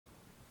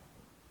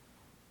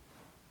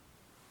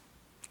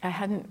I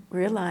hadn't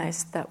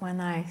realized that when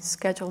I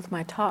scheduled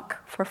my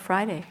talk for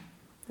Friday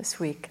this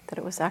week, that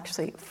it was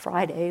actually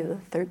Friday the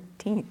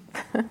 13th.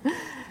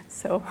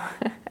 So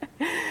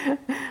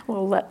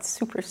we'll let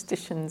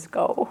superstitions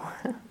go.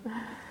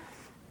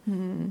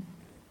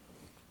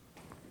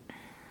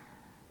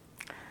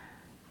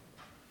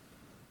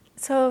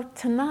 So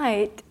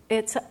tonight,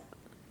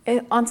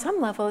 on some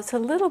level, it's a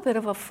little bit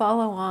of a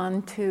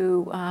follow-on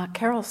to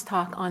Carol's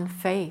talk on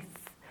faith.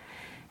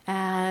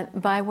 And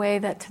by way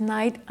that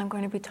tonight I'm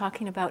going to be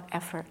talking about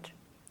effort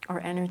or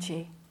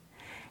energy.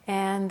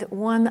 And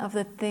one of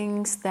the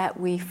things that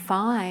we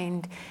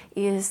find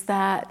is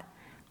that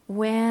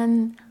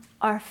when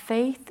our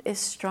faith is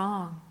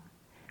strong,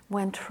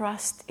 when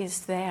trust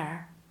is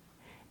there,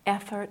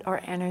 effort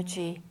or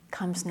energy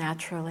comes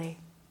naturally.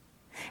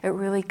 It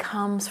really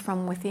comes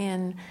from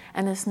within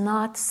and is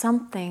not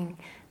something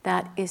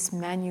that is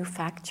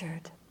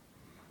manufactured.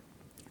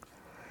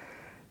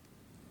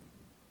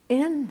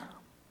 In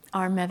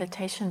our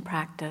meditation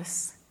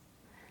practice,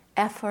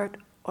 effort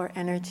or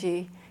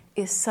energy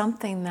is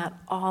something that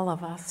all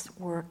of us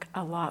work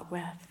a lot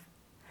with.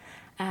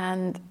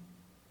 And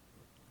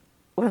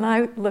when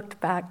I looked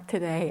back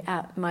today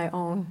at my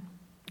own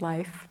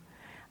life,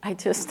 I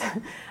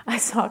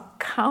saw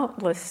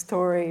countless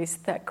stories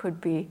that could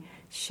be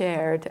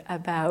shared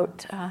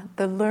about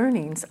the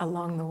learnings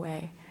along the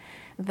way.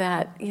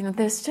 That,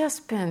 there's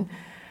just been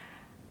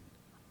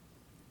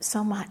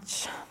so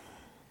much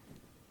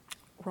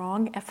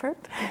wrong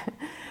effort,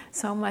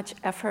 so much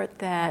effort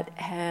that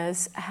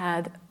has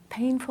had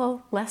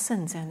painful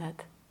lessons in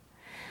it.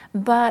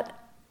 But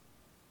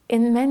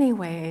in many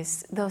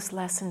ways, those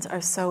lessons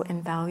are so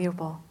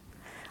invaluable.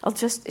 I'll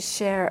just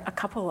share a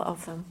couple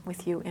of them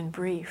with you in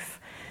brief.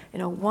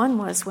 One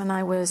was when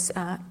I was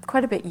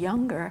quite a bit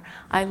younger,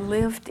 I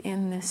lived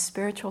in this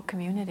spiritual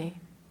community,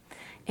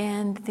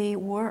 and the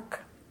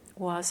work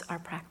was our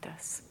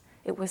practice.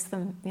 It was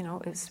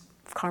it's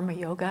karma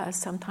yoga, as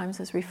sometimes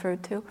is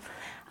referred to,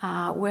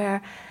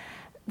 where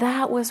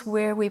that was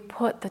where we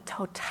put the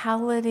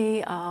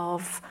totality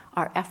of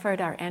our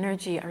effort, our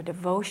energy, our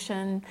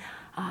devotion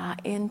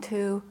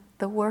into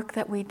the work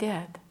that we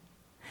did.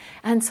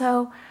 And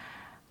so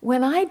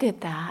when I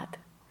did that,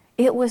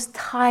 it was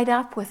tied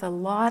up with a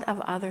lot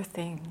of other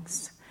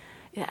things.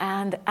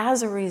 And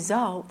as a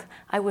result,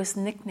 I was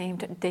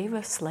nicknamed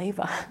Deva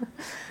Slava.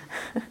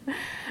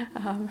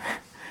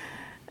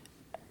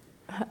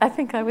 I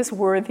think I was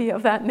worthy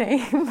of that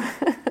name.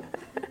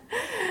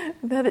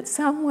 That it's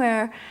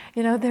somewhere,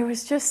 there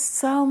was just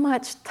so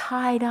much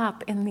tied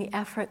up in the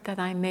effort that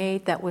I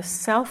made that was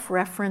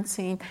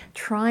self-referencing,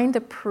 trying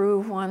to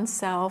prove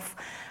oneself,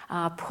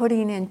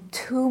 putting in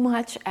too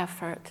much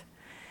effort.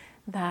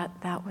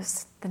 That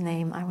was the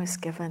name I was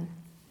given.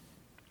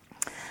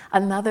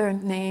 Another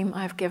name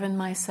I've given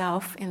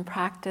myself in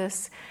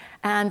practice,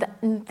 and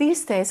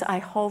these days I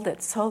hold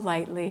it so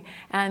lightly,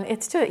 and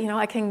it's just,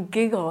 I can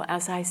giggle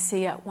as I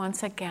see it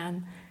once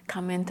again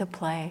come into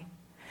play.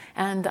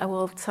 And I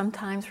will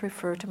sometimes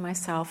refer to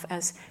myself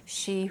as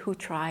she who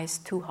tries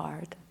too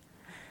hard.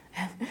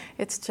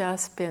 It's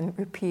just been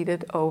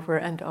repeated over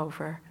and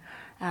over.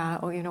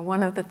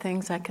 One of the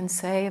things I can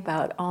say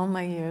about all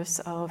my years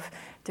of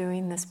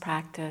doing this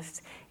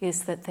practice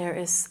is that there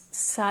is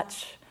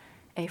such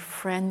a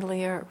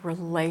friendlier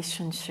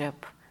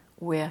relationship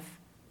with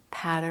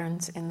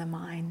patterns in the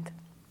mind.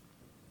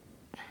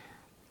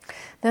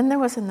 Then there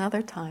was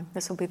another time,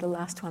 this will be the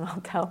last one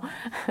I'll tell,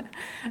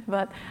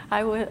 but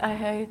I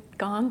had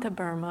gone to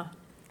Burma,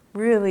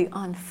 really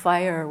on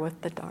fire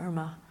with the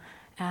Dharma,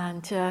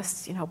 and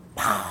just,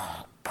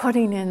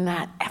 putting in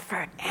that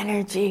effort,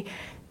 energy,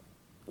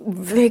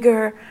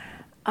 vigor.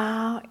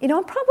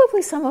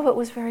 Probably some of it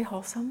was very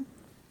wholesome,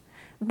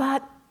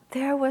 but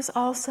there was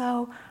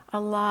also a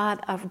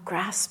lot of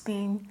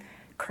grasping,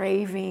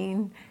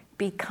 craving,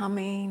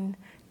 becoming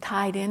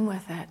tied in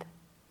with it.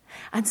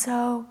 And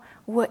so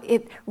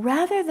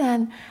rather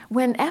than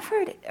when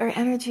effort or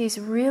energy is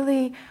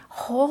really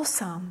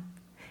wholesome,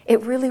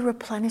 it really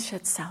replenishes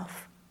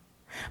itself.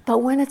 But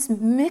when it's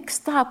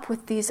mixed up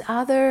with these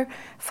other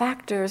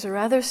factors or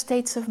other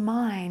states of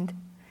mind,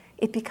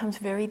 it becomes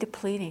very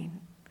depleting.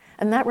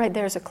 And that right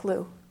there is a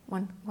clue.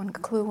 One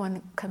clue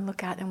one can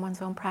look at in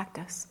one's own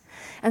practice.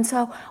 And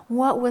so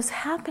what was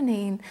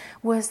happening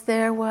was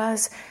there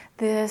was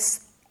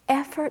this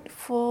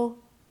effortful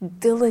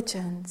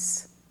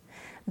diligence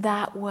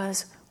that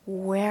was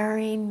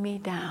wearing me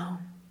down.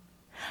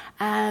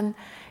 And,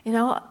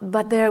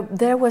 but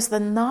there was the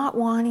not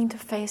wanting to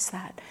face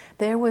that.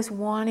 There was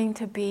wanting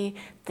to be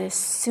this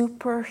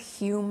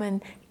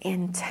superhuman,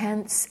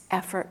 intense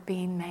effort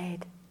being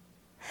made.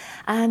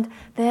 And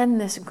then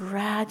this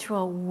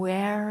gradual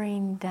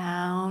wearing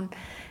down.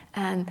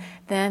 And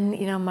then,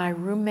 my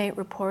roommate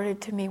reported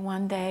to me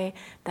one day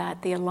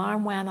that the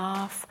alarm went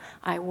off.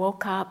 I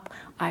woke up,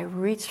 I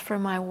reached for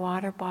my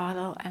water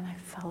bottle, and I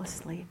fell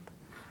asleep.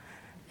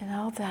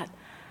 And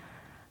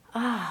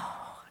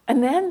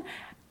then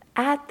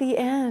at the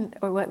end,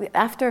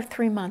 after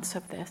 3 months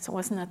of this, it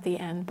wasn't at the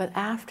end, but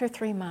after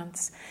 3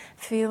 months,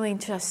 feeling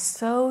just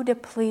so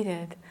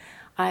depleted,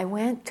 I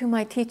went to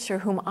my teacher,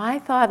 whom I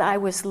thought I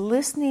was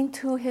listening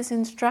to his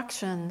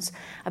instructions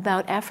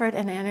about effort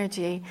and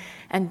energy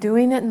and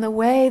doing it in the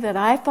way that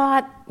I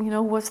thought,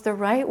 was the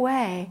right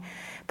way.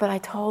 But I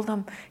told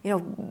him,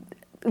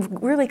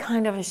 really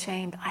kind of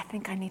ashamed, I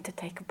think I need to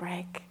take a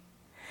break.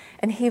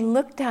 And he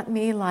looked at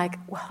me like,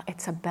 well,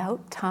 it's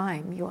about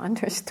time you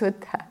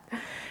understood that.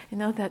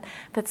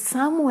 That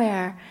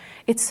somewhere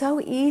it's so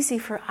easy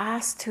for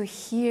us to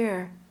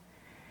hear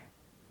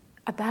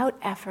about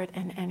effort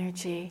and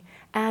energy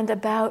and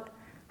about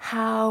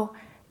how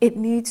it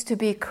needs to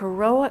be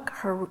heroic,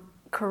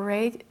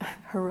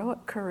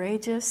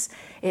 courageous,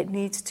 it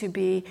needs to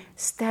be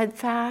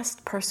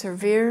steadfast,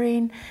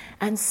 persevering,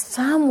 and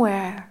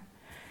somewhere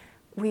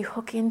we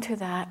hook into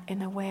that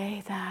in a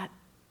way that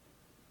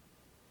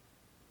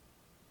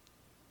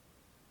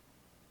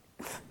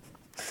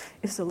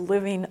is a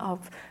living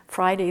of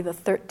Friday the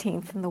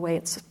 13th in the way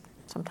it's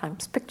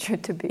sometimes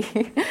pictured to be.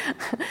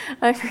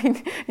 I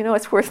mean,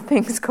 it's where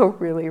things go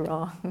really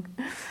wrong.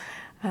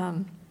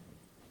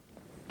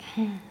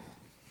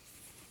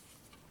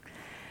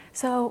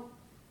 So,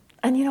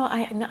 and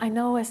I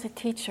know as a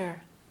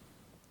teacher,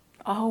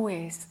 I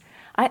always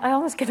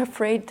get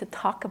afraid to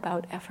talk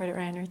about effort or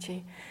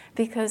energy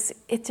because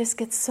it just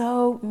gets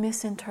so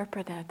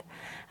misinterpreted.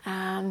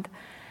 And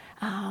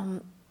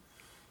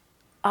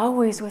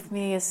always with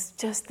me is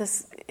just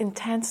this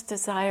intense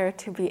desire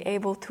to be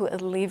able to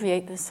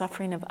alleviate the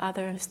suffering of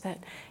others,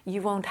 that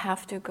you won't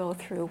have to go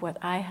through what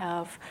I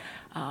have.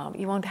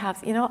 You won't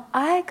have,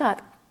 I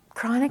got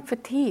chronic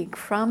fatigue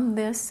from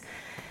this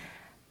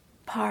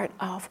part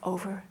of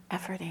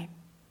over-efforting.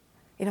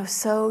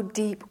 So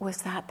deep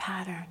was that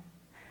pattern.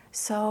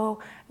 So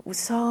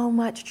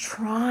much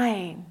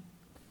trying.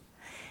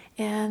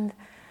 And,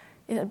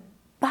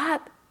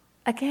 but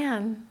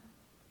again,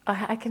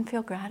 I can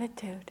feel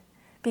gratitude.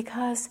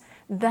 Because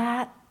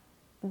that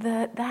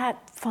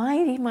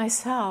finding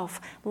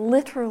myself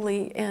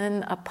literally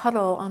in a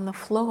puddle on the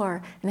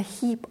floor, in a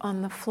heap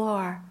on the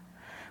floor,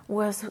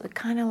 was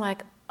kind of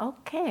like,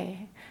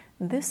 okay,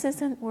 this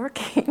isn't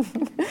working.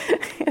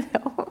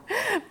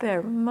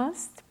 There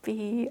must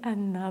be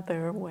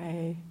another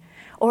way.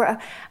 Or,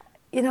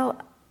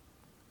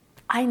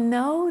 I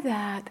know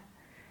that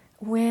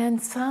when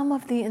some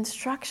of the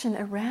instruction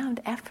around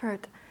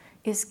effort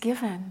is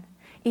given,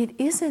 it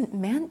isn't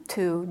meant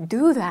to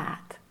do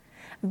that,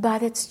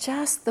 but it's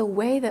just the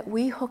way that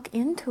we hook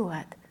into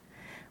it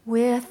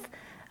with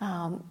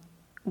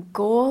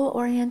goal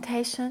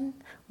orientation,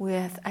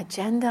 with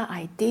agenda,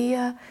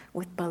 idea,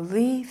 with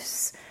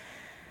beliefs,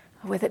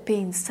 with it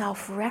being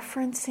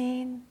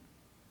self-referencing,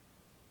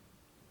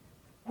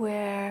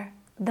 where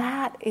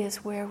that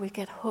is where we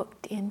get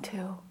hooked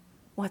into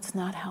what's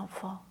not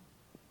helpful.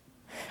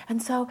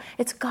 And so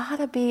it's got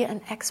to be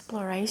an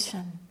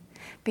exploration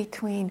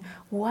between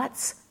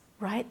what's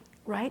right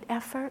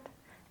effort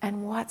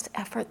and what's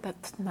effort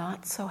that's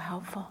not so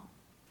helpful.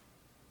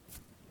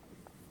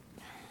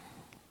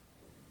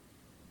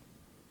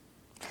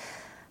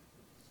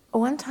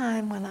 One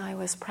time when I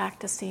was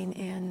practicing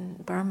in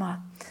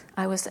Burma,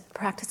 I was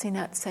practicing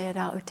at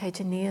Sayadaw U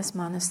Tejaniya's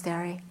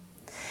monastery.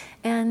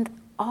 And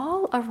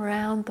all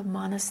around the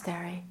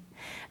monastery,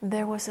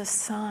 there was a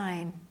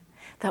sign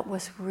that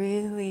was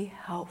really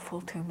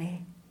helpful to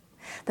me.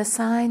 The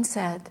sign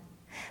said,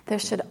 there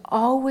should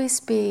always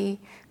be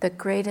the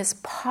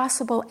greatest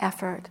possible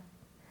effort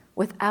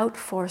without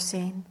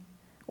forcing,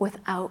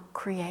 without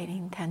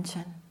creating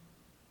tension.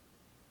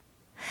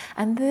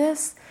 And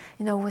this,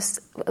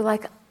 was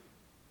like,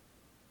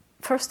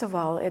 first of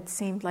all, it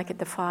seemed like it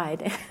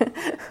defied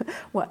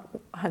what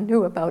I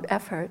knew about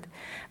effort,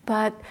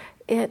 but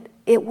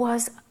it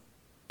was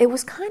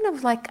kind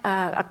of like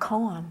a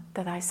koan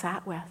that I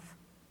sat with.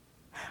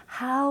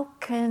 How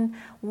can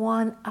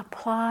one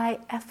apply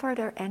effort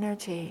or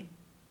energy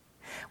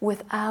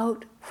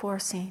without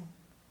forcing,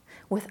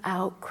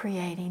 without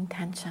creating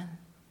tension?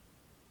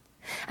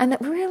 And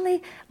it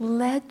really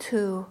led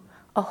to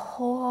a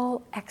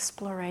whole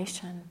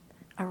exploration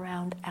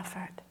around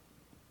effort,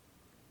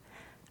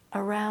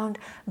 around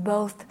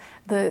both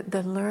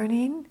the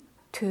learning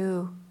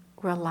to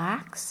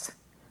relax,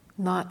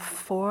 not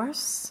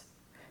force,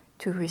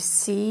 to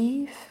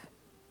receive,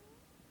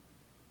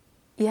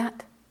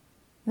 yet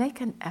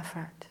make an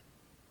effort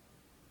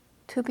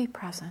to be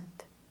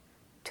present,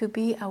 to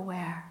be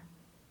aware,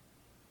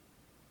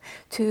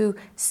 to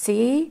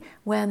see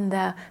when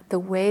the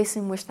ways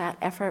in which that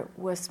effort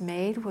was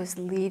made was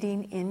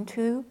leading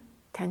into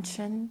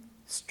tension,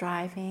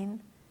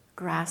 striving,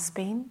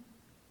 grasping,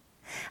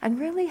 and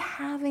really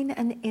having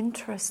an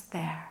interest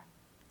there.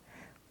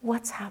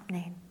 What's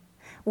happening?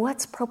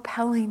 What's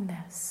propelling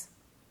this?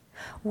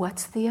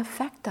 What's the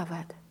effect of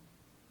it?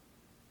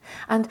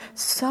 And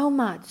so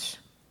much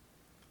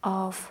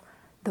of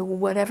the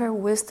whatever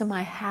wisdom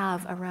I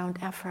have around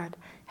effort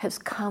has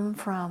come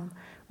from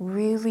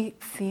really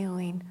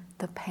feeling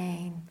the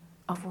pain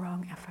of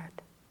wrong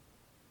effort.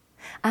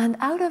 And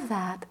out of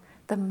that,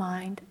 the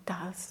mind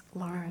does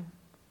learn.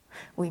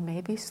 We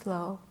may be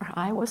slow, or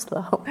I was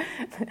slow.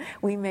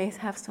 We may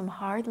have some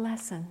hard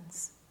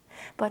lessons.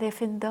 But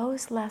if in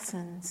those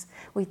lessons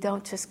we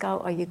don't just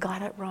go, oh, you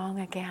got it wrong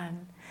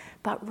again,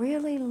 but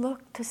really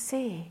look to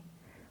see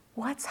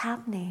what's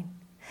happening.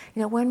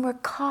 When we're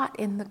caught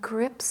in the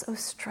grips of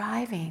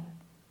striving,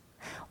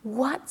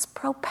 what's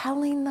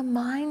propelling the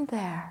mind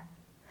there?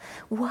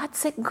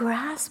 What's it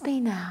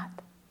grasping at?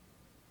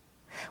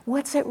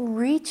 What's it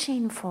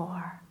reaching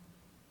for?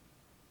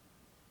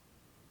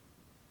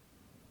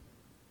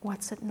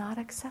 What's it not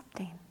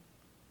accepting?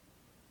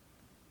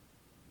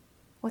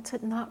 What's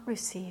it not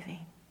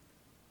receiving?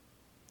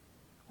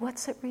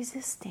 What's it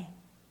resisting?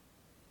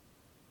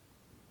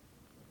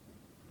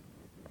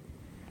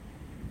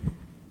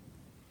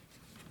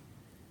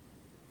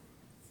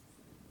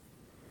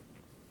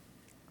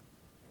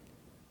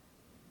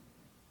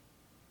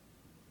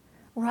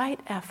 Right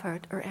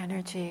effort or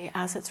energy,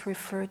 as it's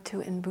referred to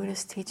in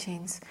Buddhist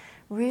teachings,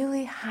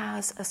 really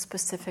has a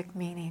specific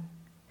meaning.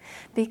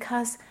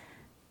 Because,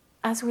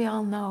 as we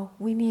all know,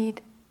 we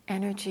need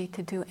energy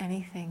to do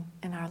anything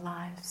in our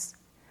lives.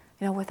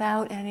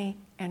 Without any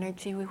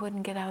energy, we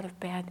wouldn't get out of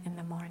bed in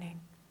the morning.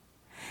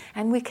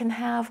 And we can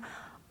have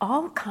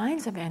all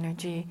kinds of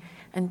energy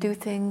and do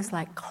things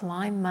like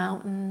climb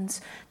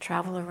mountains,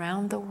 travel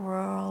around the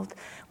world.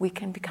 We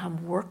can become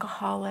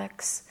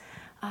workaholics.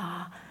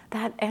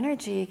 That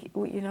energy,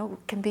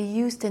 can be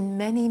used in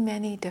many,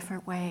 many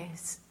different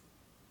ways.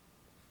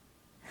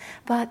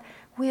 But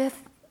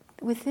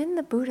within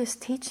the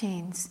Buddhist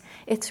teachings,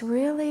 it's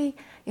really,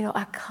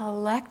 a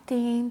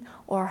collecting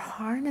or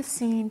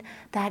harnessing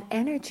that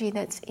energy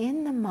that's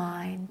in the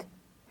mind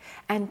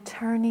and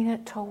turning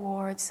it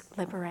towards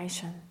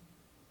liberation.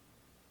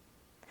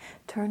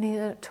 Turning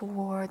it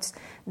towards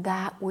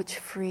that which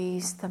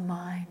frees the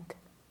mind,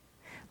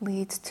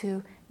 leads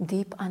to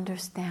deep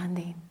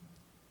understanding.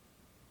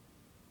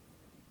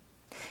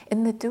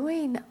 In the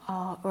doing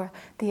or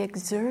the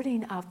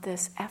exerting of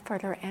this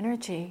effort or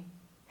energy,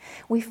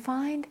 we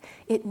find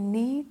it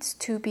needs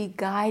to be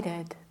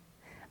guided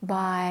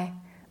by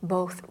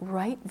both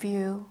right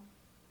view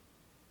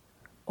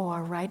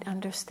or right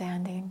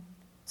understanding,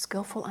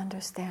 skillful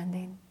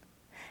understanding,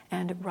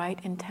 and right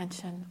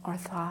intention or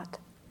thought.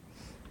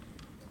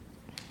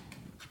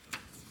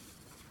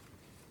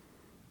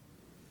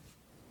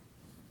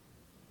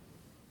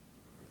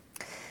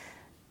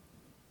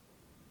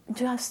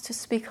 Just to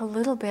speak a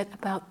little bit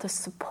about the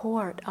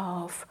support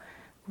of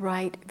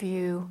right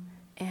view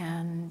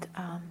and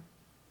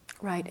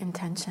right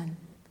intention.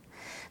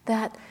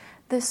 That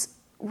this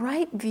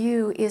right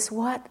view is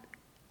what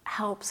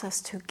helps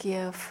us to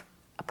give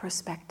a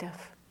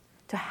perspective,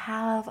 to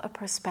have a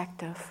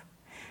perspective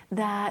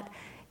that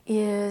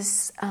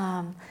is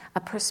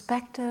a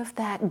perspective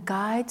that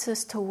guides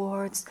us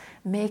towards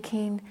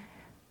making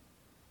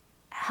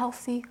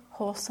healthy,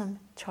 wholesome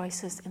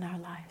choices in our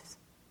lives.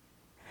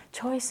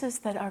 Choices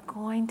that are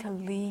going to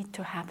lead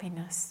to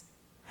happiness,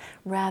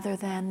 rather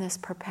than this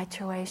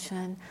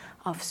perpetuation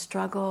of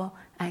struggle,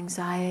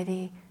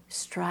 anxiety,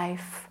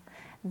 strife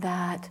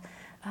that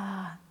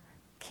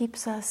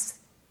keeps us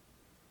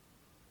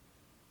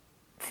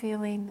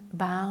feeling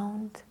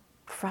bound,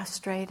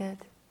 frustrated,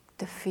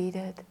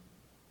 defeated.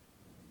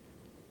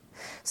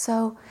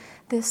 So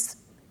this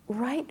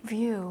right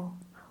view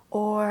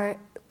or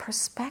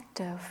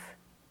perspective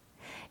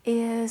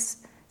is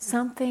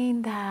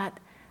something that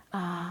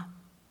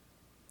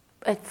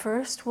at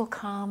first will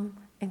come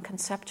in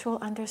conceptual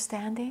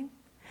understanding.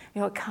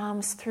 It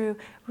comes through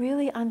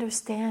really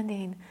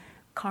understanding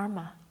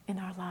karma in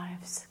our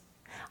lives,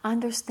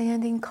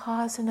 understanding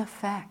cause and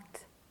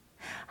effect,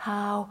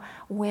 how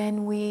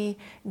when we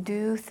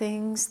do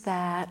things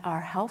that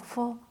are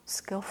helpful,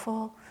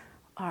 skillful,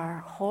 are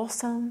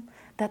wholesome,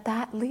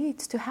 that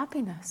leads to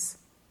happiness.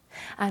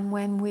 And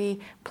when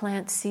we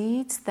plant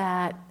seeds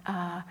that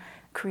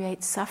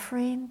create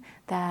suffering,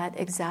 that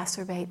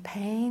exacerbate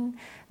pain,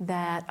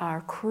 that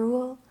are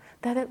cruel,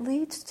 that it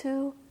leads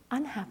to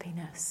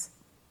unhappiness.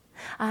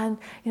 And,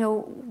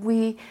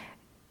 we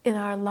in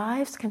our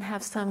lives can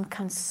have some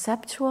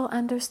conceptual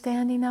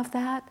understanding of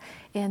that,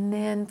 and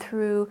then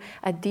through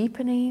a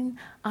deepening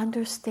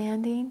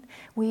understanding,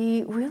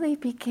 we really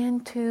begin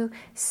to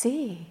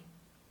see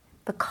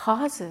the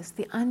causes,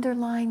 the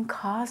underlying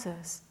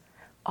causes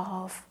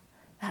of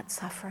that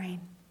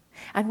suffering.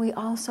 And we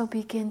also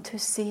begin to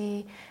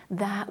see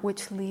that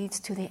which leads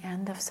to the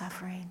end of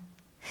suffering.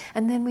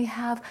 And then we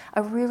have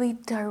a really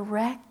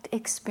direct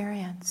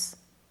experience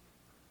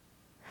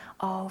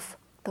of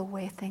the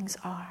way things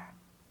are,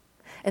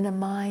 in a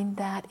mind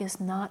that is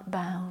not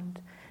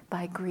bound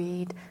by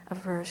greed,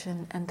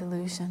 aversion, and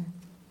delusion.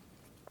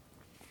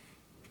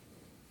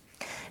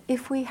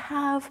 If we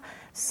have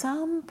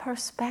some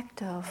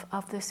perspective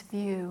of this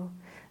view,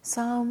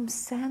 some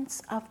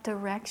sense of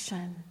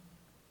direction,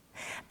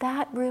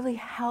 that really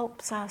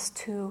helps us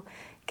to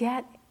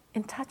get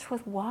in touch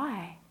with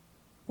why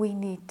we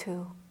need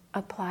to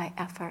apply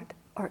effort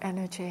or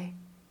energy.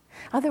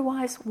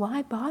 Otherwise,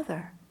 why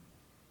bother?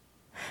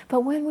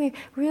 But when we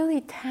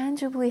really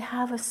tangibly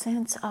have a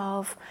sense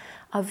of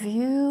a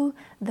view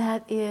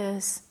that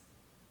is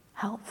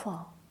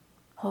helpful,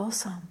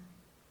 wholesome,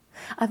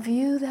 a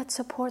view that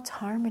supports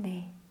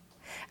harmony,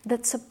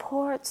 that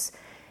supports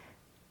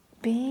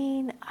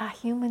being a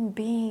human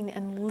being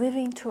and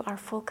living to our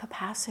full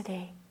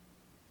capacity,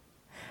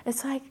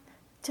 it's like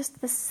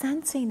just the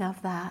sensing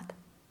of that,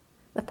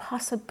 the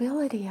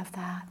possibility of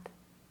that,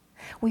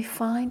 we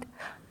find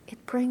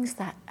it brings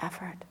that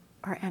effort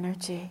or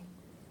energy.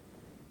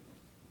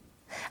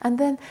 And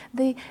then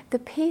the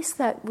piece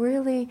that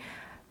really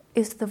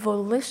is the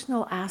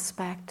volitional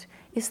aspect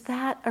is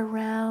that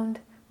around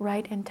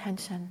right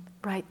intention,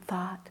 right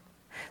thought.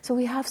 So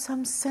we have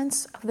some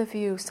sense of the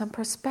view, some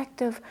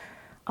perspective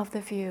of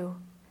the view.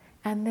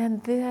 And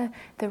then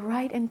the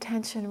right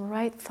intention,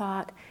 right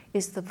thought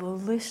is the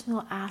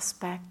volitional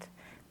aspect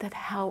that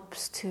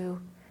helps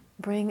to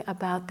bring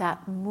about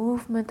that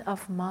movement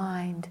of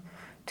mind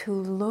to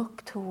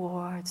look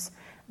towards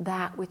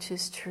that which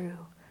is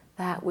true,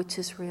 that which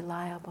is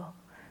reliable,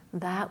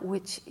 that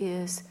which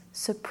is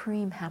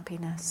supreme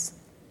happiness.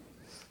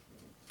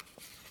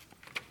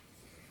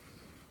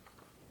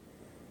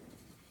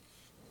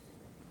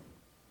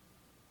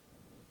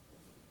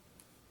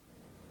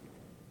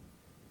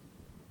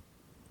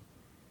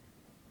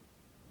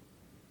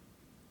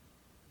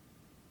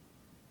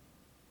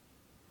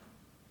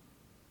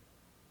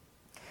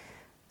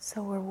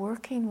 So we're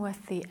working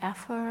with the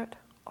effort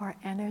or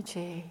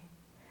energy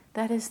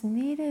that is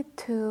needed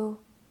to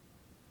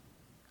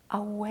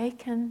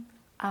awaken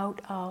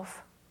out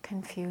of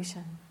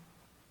confusion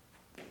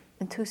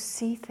and to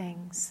see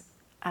things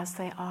as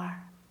they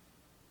are.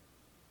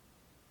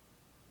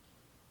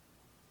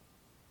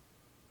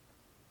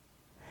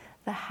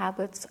 The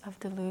habits of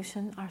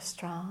delusion are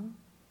strong.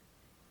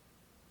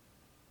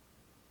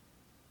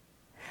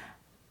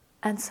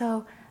 And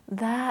so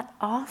that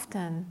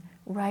often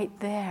right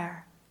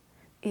there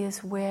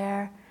is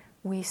where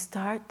we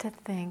start to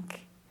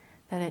think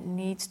that it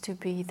needs to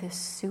be this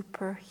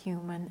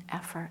superhuman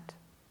effort,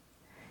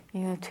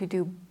 to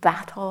do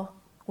battle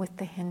with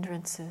the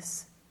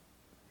hindrances,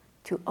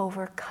 to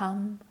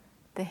overcome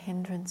the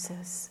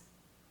hindrances,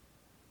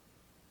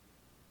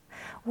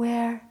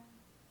 where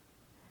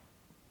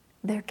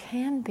there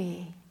can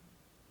be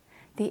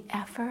the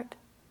effort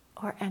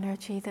or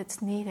energy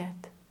that's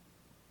needed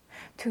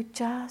to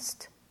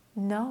just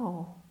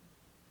know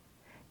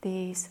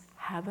these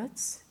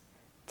habits,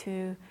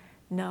 to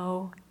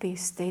know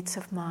these states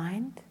of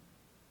mind,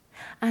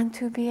 and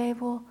to be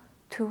able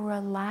to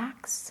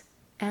relax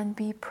and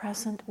be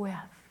present with,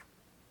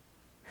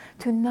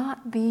 to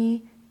not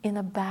be in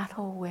a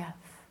battle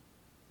with.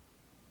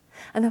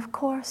 And of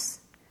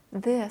course,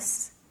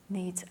 this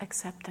needs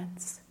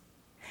acceptance.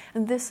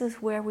 And this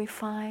is where we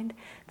find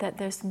that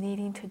there's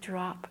needing to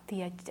drop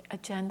the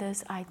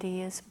agendas,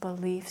 ideas,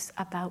 beliefs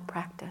about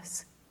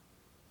practice.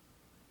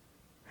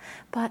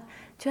 But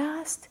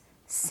just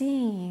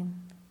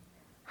seeing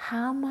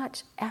how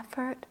much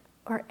effort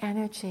or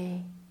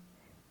energy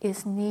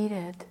is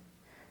needed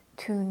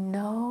to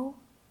know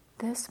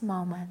this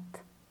moment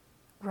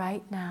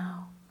right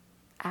now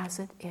as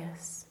it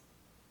is.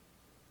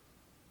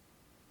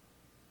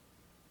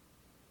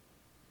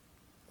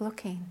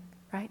 Looking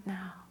right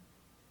now.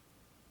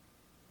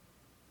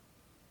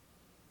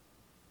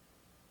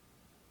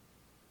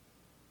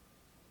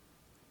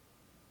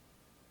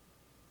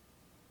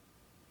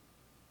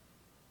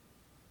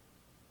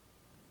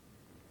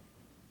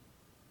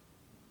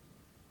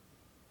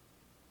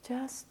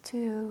 Just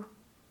to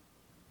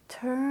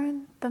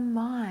turn the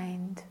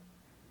mind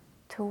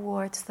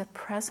towards the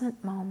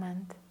present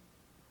moment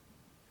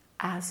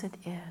as it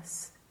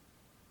is.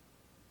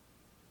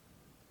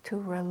 To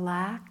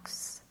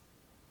relax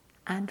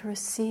and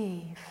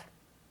receive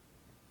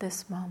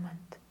this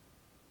moment.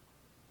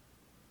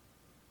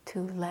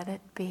 To let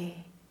it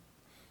be.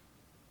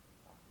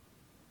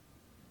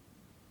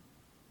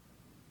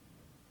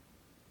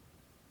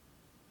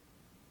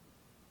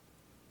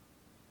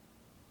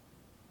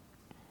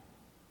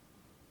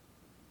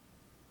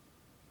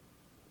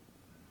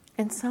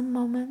 In some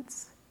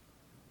moments,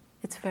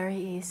 it's very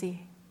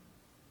easy.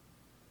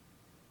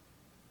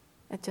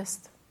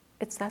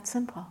 It's that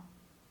simple.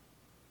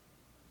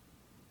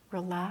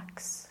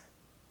 Relax,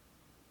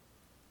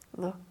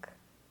 look,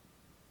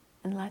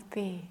 and let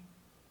be.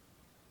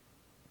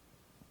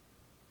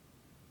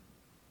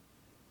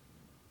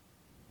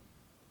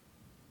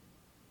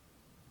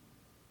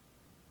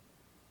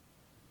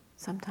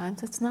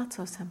 Sometimes it's not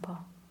so simple,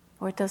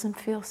 or it doesn't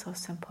feel so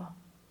simple.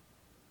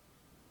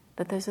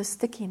 That there's a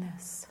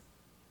stickiness,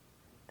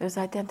 there's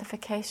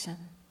identification.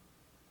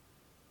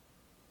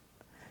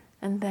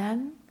 And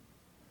then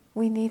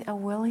we need a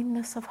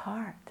willingness of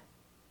heart,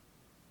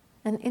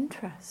 an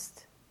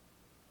interest,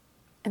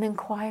 an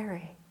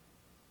inquiry.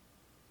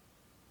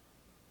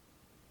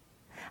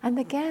 And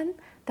again,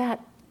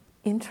 that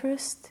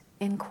interest,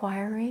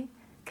 inquiry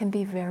can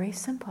be very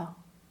simple.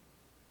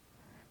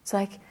 It's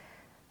like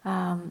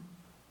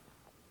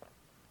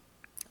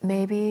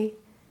maybe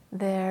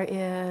there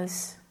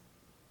is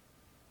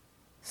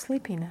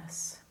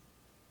sleepiness,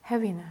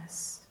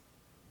 heaviness,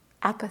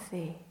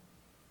 apathy.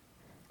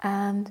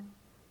 And,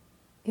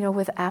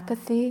 with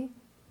apathy,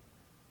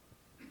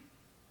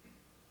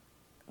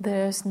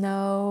 there's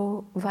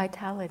no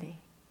vitality.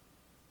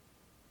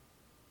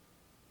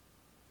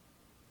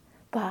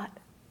 But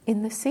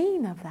in the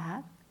seeing of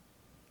that,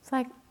 it's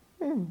like,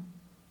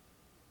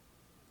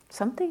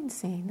 something's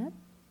seeing it.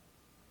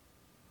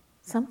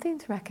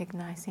 Something's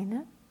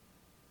recognizing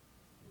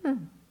it.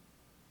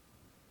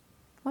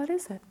 What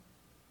is it?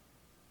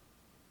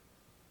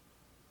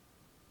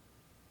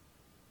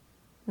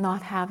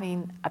 Not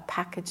having a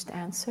packaged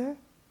answer.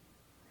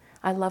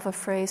 I love a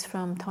phrase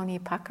from Toni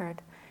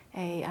Packard.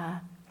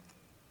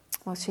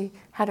 She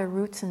had her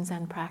roots in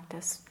Zen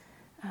practice.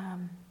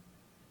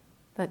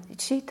 But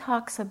she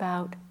talks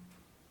about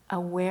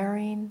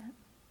awareing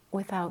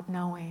without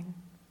knowing.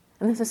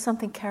 And this is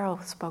something Carol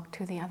spoke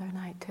to the other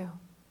night too.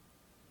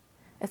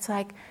 It's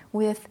like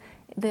with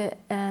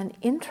an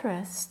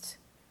interest,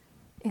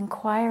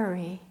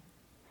 inquiry,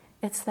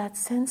 it's that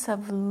sense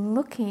of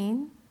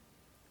looking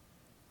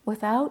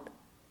without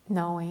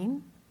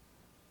knowing,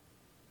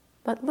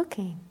 but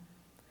looking.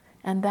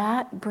 And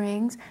that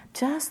brings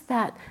just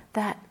that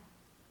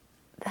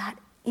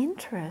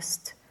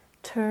interest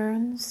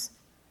turns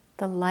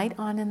the light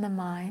on in the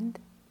mind,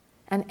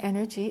 and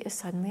energy is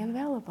suddenly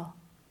available,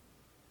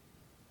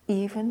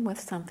 even with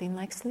something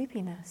like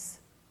sleepiness.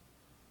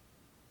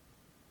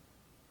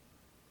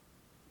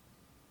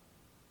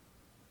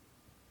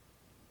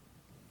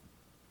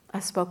 I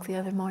spoke the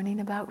other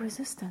morning about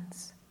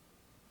resistance.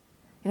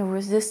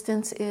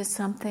 Resistance is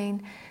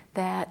something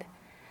that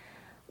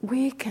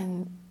we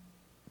can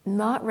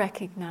not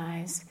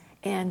recognize,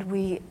 and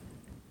we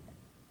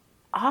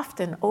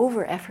often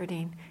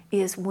over-efforting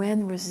is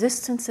when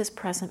resistance is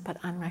present but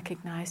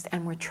unrecognized,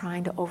 and we're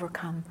trying to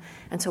overcome.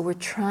 And so we're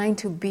trying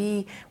to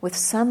be with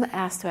some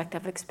aspect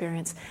of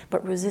experience,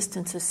 but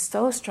resistance is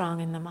so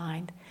strong in the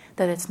mind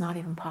that it's not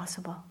even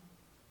possible.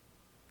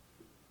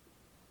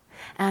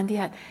 And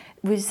yet,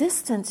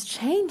 resistance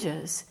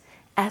changes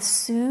as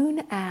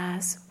soon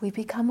as we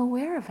become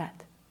aware of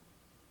it.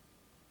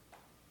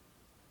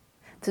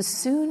 As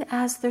soon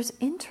as there's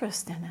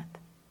interest in it.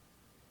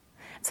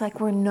 It's like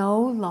we're no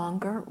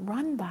longer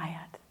run by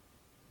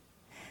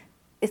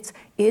it.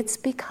 It's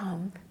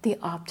become the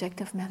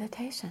object of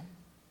meditation.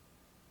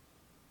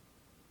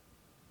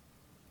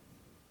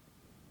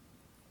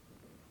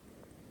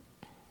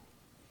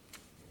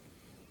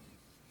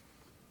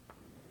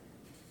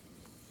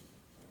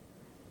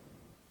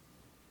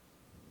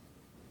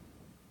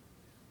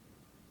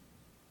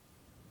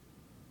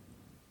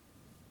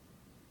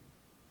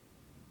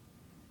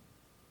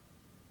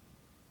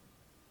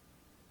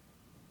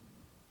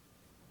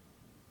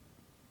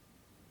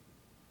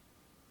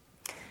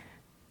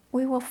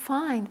 We will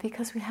find,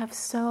 because we have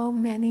so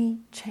many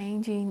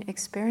changing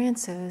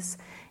experiences,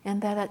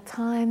 and that at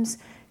times,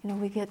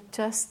 we get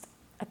just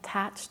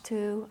attached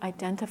to,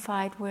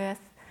 identified with,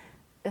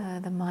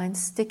 the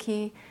mind's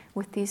sticky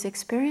with these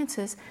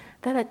experiences,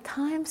 that at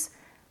times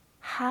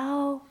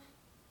how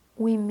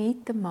we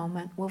meet the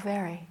moment will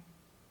vary.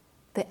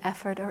 The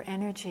effort or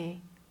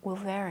energy will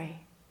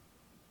vary.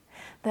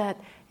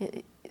 That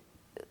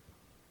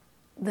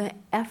the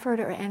effort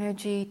or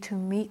energy to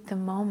meet the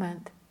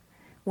moment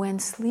when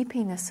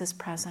sleepiness is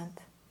present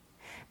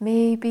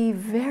may be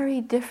very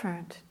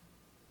different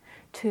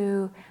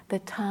to the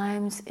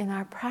times in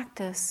our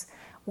practice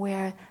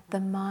where the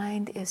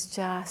mind is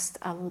just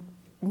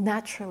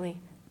naturally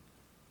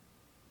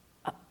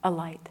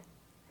alight,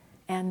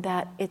 and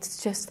that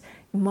it's just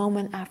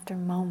moment after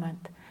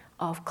moment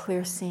of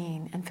clear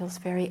seeing and feels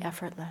very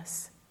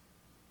effortless.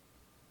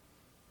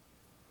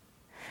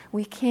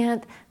 We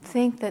can't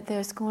think that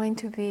there's going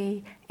to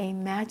be a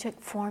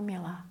magic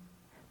formula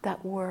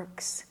that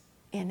works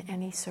in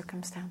any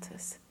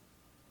circumstances.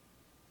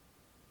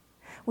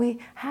 We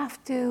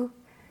have to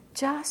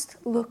just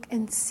look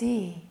and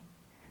see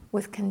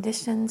with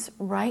conditions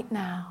right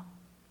now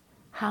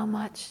how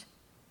much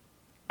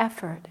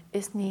effort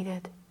is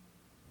needed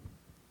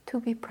to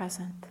be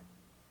present,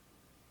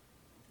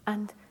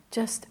 and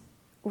just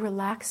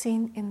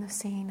relaxing in the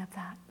seeing of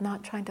that,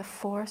 not trying to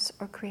force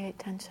or create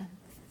tension.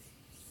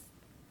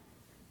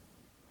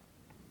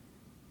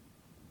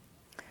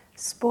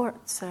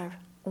 Sports are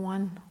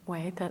one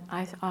way that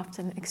I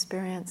often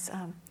experience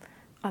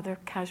other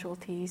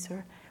casualties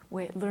or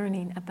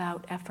learning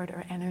about effort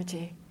or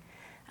energy.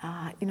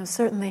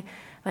 Certainly,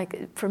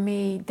 like for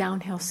me,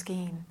 downhill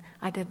skiing.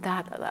 I did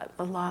that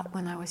a lot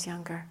when I was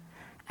younger.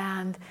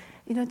 And,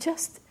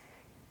 just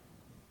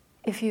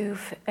if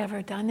you've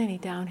ever done any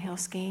downhill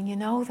skiing, you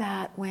know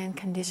that when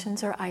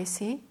conditions are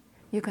icy,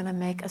 you're going to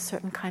make a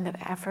certain kind of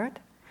effort.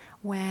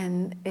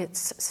 When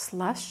it's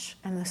slush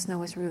and the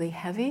snow is really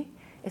heavy,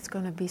 it's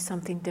going to be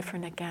something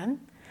different again.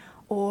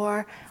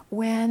 Or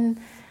when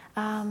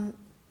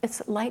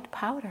it's light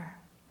powder,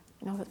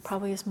 it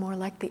probably is more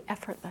like the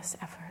effortless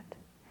effort.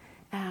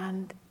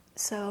 And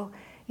so,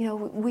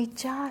 we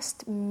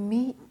just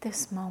meet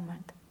this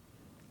moment,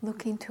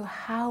 looking to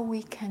how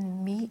we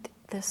can meet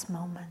this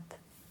moment.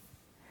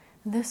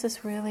 This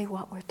is really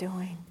what we're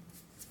doing.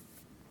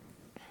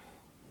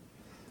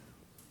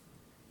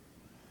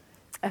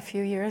 A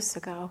few years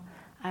ago,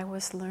 I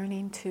was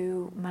learning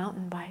to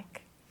mountain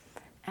bike.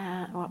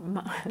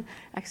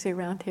 Actually,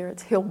 around here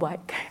it's hill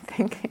bike, I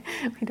think.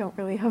 We don't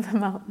really have the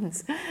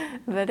mountains.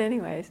 But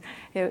anyways,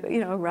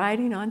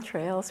 riding on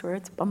trails where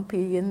it's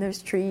bumpy and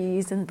there's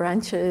trees and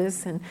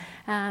branches.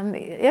 And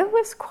it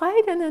was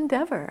quite an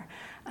endeavor.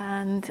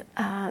 And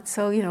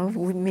so,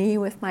 me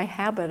with my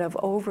habit of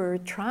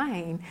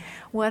over-trying,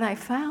 what I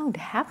found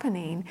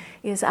happening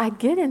is I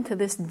get into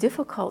this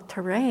difficult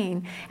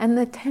terrain, and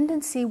the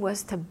tendency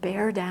was to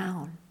bear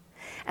down.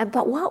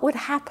 But what would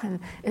happen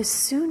as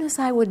soon as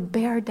I would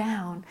bear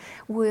down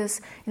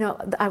was,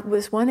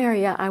 was one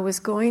area I was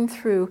going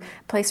through,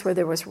 a place where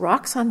there was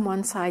rocks on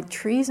one side,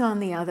 trees on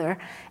the other,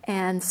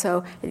 and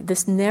so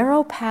this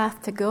narrow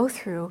path to go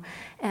through.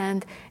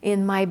 And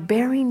in my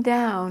bearing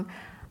down,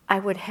 I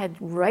would head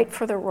right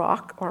for the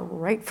rock or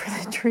right for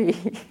the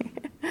tree.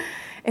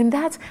 And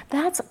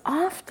that's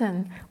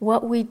often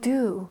what we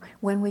do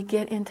when we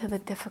get into the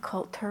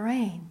difficult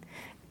terrain.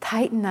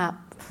 Tighten up.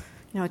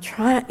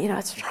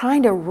 It's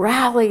trying to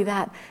rally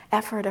that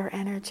effort or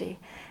energy.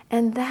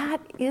 And that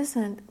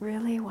isn't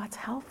really what's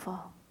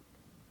helpful.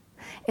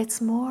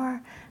 It's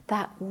more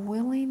that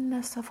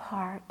willingness of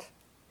heart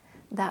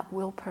that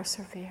will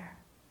persevere.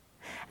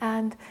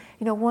 And,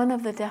 one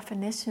of the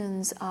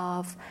definitions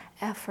of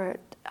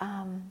effort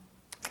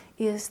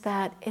is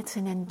that it's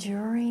an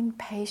enduring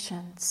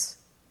patience,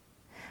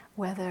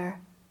 whenever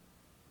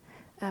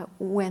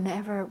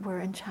we're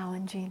in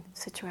challenging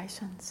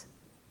situations.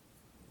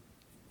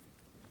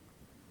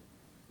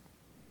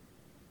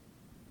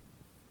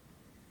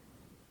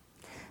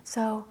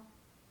 So,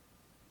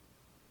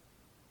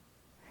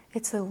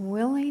 it's a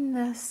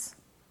willingness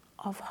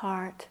of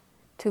heart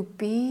to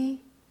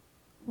be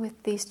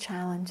with these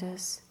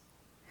challenges,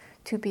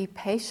 to be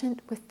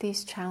patient with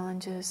these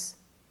challenges,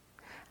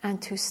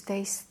 and to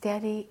stay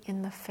steady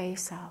in the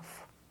face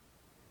of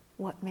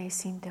what may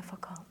seem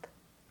difficult.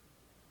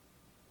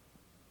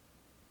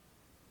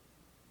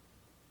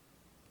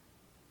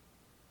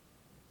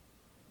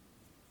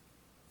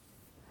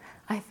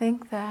 I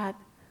think that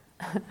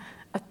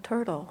a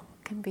turtle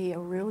can be a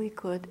really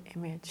good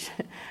image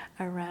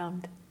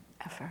around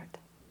effort.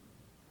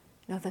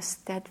 The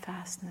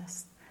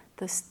steadfastness,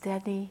 the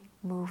steady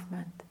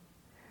movement.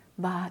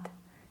 But,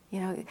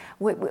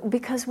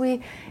 because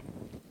we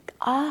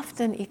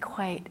often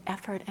equate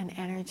effort and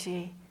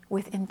energy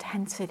with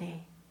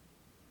intensity.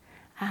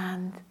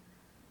 And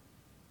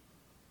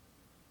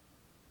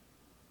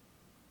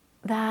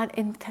that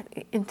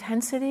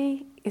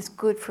intensity is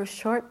good for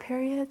short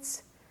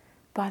periods,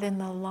 but in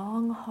the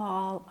long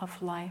haul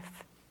of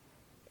life,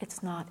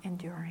 it's not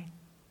enduring.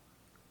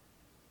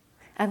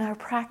 And our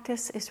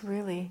practice is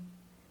really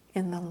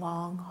in the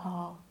long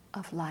haul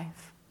of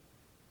life.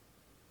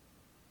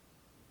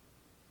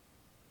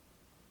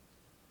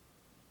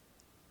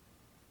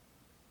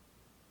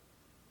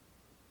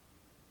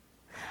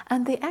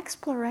 And the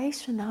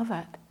exploration of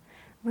it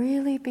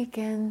really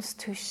begins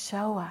to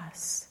show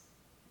us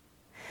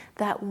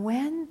that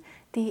when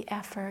the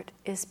effort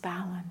is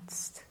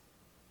balanced,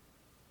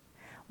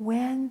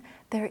 when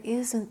there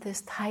isn't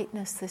this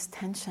tightness, this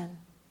tension,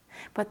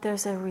 but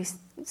there's a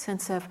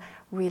sense of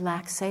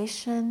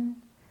relaxation,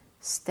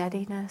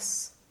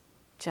 steadiness,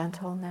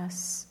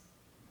 gentleness,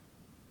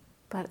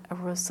 but a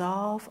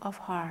resolve of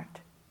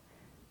heart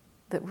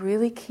that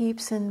really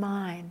keeps in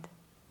mind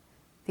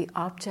the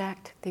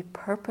object, the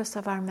purpose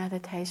of our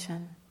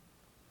meditation,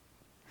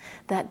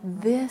 that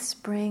this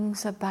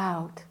brings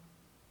about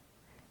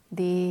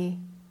the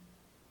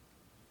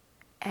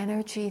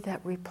energy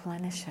that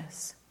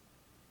replenishes.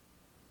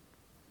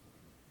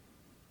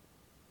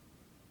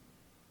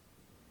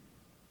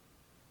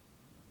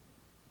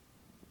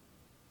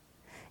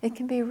 It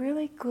can be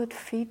really good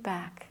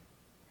feedback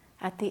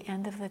at the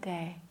end of the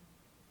day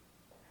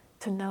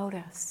to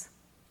notice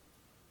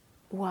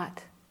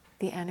what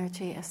the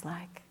energy is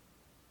like.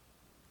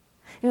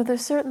 There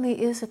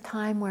certainly is a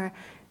time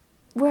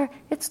where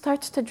it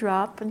starts to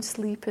drop and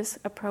sleep is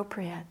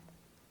appropriate.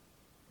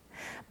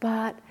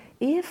 But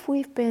if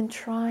we've been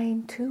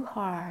trying too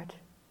hard,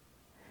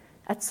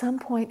 at some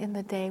point in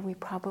the day we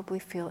probably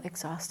feel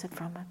exhausted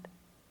from it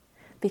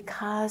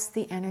because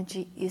the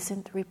energy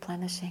isn't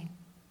replenishing.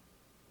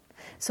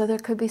 So there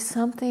could be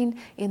something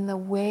in the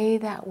way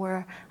that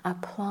we're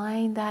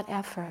applying that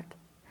effort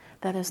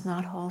that is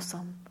not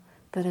wholesome,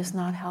 that is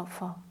not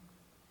helpful.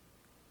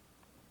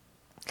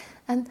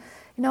 And,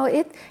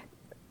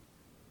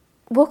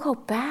 we'll go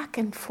back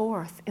and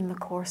forth in the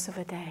course of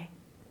a day,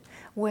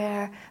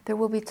 where there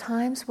will be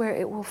times where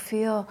it will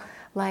feel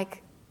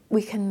like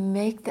we can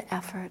make the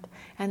effort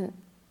and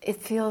it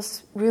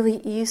feels really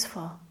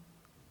easeful.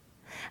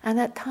 And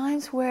at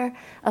times where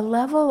a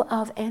level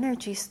of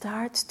energy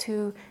starts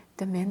to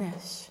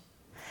diminish.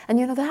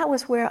 And that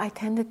was where I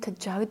tended to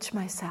judge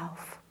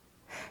myself,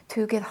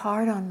 to get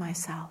hard on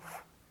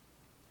myself.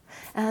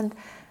 And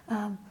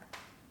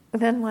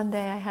then one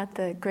day I had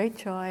the great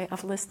joy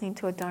of listening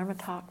to a Dharma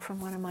talk from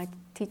one of my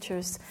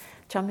teachers,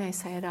 Jamye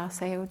Sayadaw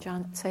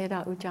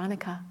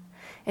Ujjanika.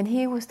 And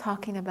he was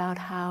talking about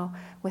how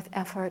with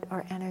effort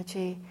or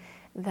energy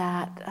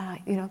that,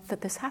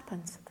 that this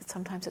happens. That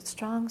sometimes it's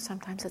strong,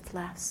 sometimes it's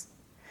less.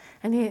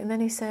 And then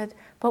he said,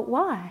 but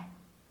why?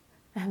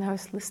 And I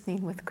was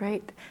listening with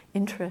great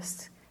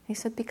interest. He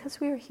said, because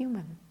we are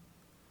human.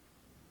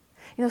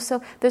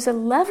 So there's a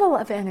level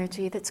of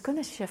energy that's going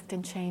to shift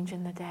and change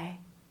in the day.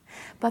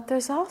 But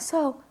there's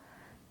also,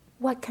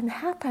 what can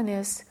happen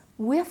is,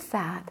 with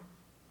that,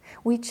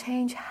 we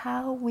change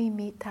how we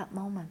meet that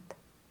moment.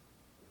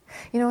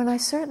 And I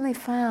certainly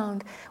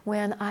found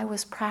when I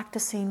was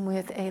practicing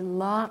with a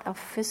lot of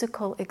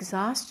physical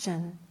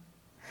exhaustion,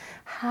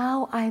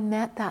 how I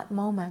met that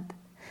moment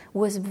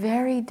was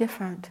very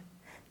different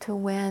to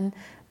when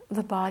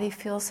the body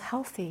feels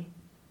healthy,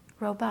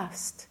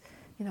 robust,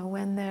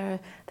 when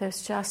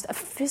there's just a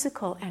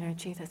physical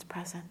energy that's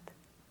present.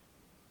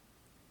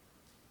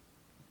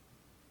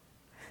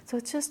 So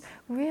it's just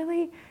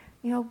really,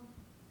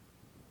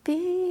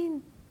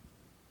 being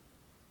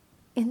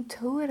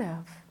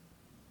intuitive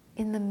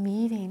in the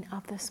meeting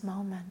of this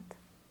moment.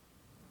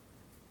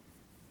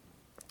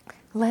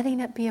 Letting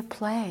it be a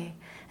play.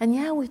 And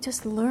we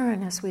just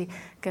learn as we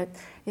get,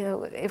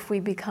 if we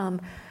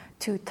become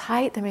too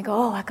tight, then we go,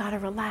 oh, I gotta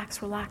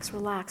relax.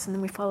 And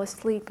then we fall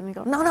asleep and we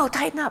go, no,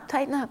 tighten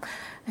up.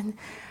 And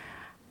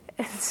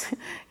it's,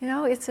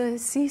 it's a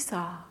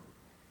seesaw.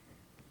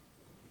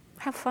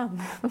 Have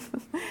fun.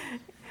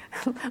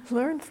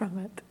 Learn from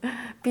it.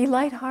 Be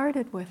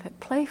lighthearted with it,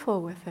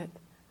 playful with it.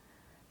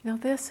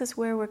 This is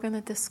where we're going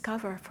to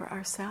discover for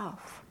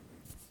ourselves.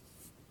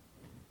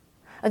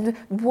 And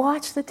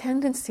watch the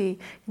tendency,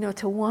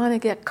 to want to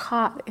get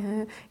caught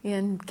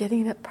in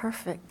getting it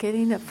perfect,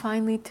 getting it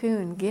finely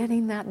tuned,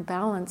 getting that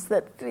balance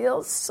that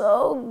feels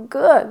so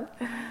good.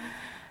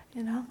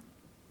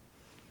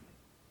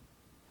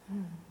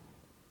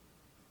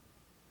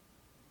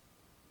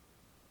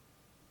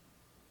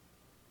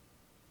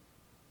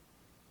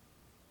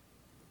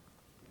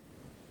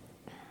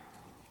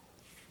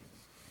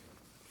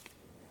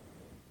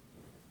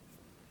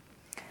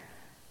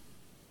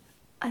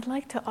 I'd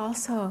like to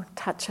also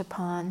touch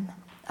upon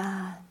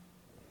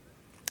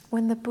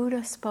when the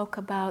Buddha spoke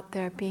about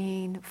there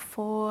being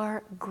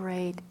 4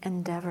 great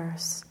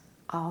endeavors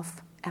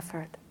of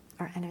effort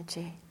or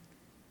energy.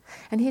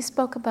 And he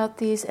spoke about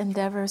these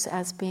endeavors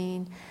as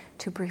being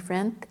to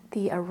prevent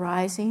the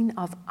arising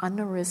of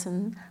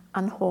unarisen,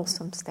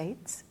 unwholesome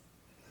states.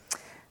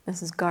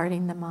 This is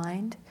guarding the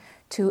mind.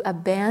 To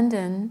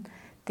abandon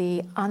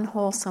the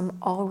unwholesome,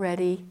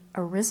 already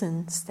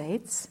arisen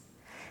states.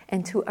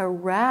 And to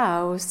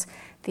arouse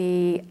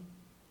the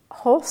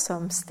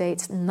wholesome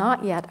states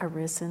not yet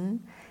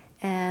arisen,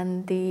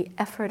 and the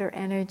effort or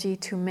energy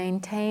to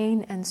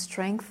maintain and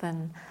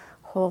strengthen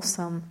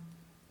wholesome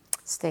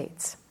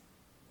states.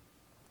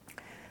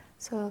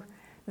 So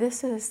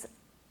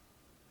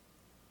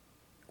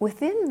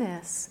within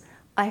this,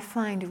 I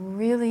find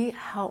really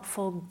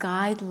helpful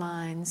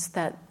guidelines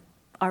that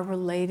are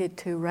related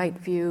to right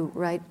view,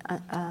 right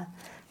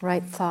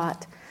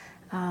thought,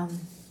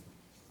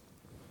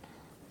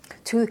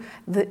 to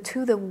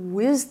the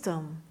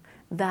wisdom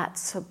that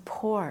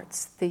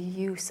supports the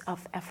use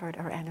of effort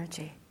or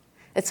energy.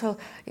 It's sort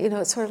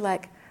of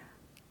like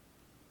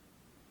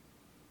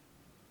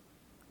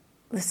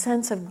the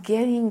sense of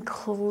getting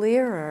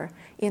clearer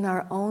in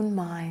our own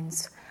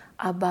minds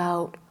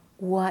about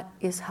what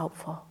is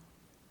helpful.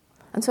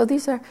 And so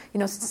these are,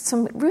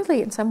 some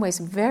really, in some ways,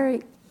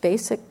 very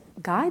basic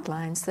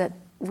guidelines that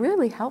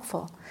really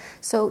helpful.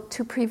 So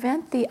to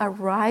prevent the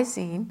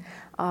arising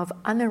of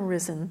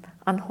unarisen,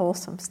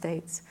 unwholesome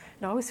states.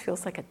 It always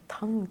feels like a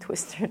tongue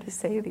twister to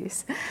say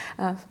these.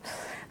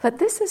 But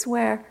this is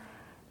where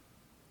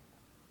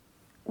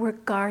we're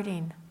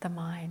guarding the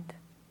mind.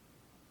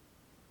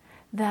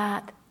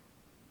 That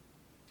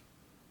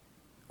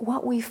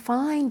what we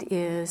find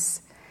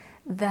is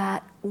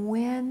that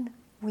when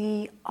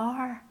we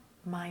are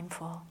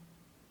mindful,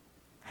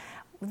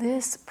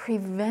 this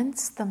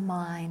prevents the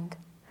mind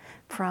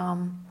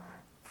from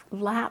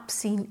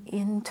lapsing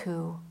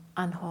into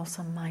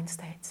unwholesome mind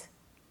states.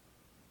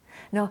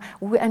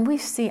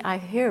 I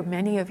hear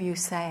many of you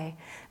say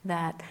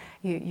that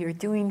you're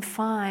doing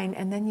fine,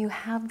 and then you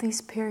have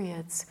these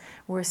periods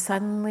where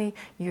suddenly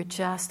you're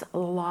just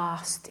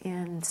lost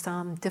in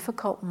some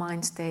difficult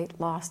mind state,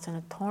 lost in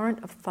a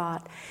torrent of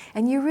thought,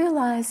 and you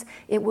realize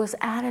it was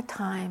at a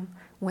time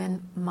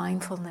when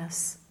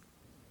mindfulness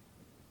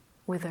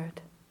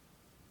withered,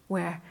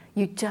 where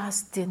you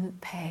just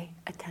didn't pay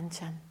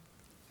attention.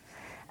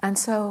 And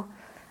so,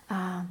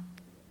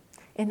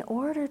 in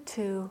order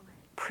to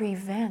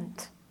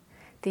prevent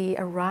the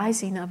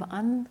arising of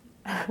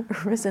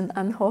unarisen,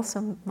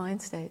 unwholesome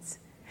mind states,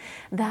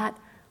 that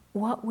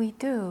what we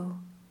do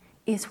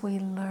is we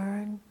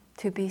learn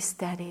to be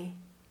steady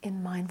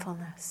in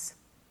mindfulness.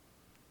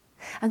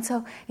 And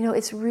so,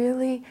 it's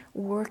really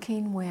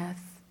working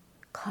with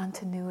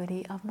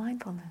continuity of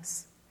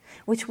mindfulness,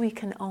 which we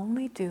can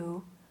only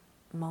do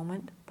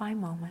moment by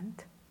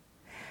moment.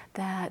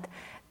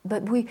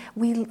 But we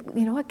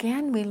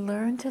again, we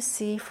learn to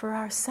see for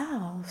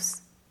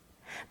ourselves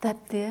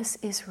that this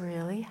is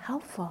really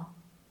helpful.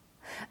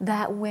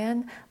 That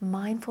when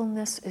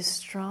mindfulness is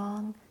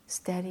strong,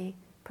 steady,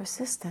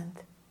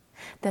 persistent,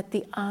 that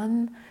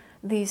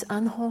these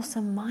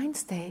unwholesome mind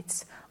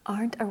states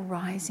aren't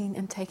arising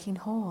and taking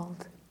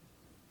hold.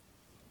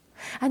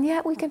 And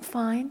yet we can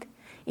find,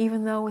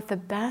 even though with the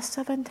best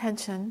of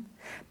intention,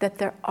 that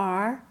there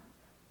are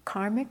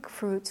karmic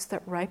fruits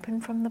that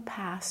ripen from the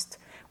past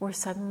where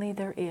suddenly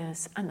there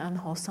is an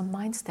unwholesome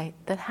mind state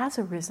that has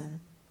arisen.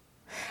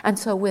 And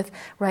so with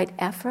right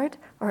effort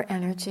or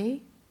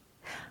energy,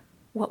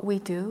 what we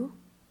do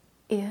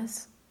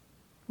is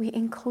we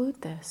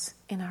include this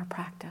in our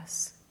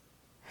practice.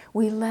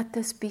 We let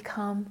this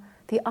become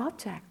the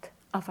object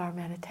of our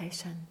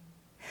meditation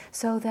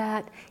so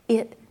that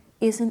it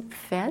isn't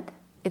fed,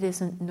 it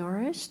isn't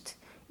nourished,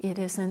 it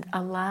isn't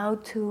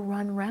allowed to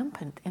run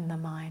rampant in the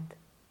mind.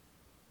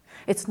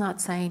 It's not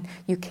saying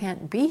you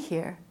can't be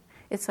here.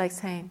 It's like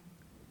saying,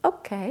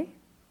 okay,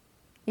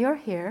 you're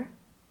here.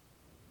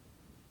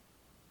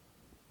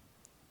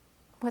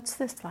 What's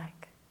this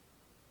like?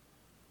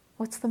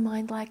 What's the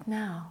mind like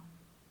now?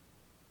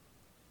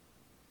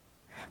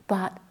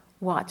 But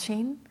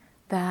watching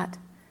that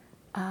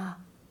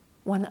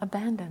one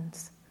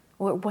abandons,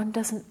 or one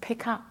doesn't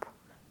pick up,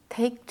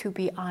 take to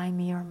be I,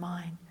 me, or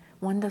mine.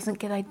 One doesn't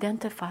get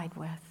identified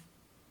with.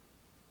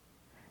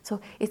 So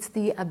it's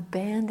the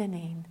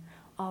abandoning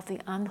of the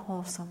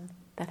unwholesome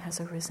that has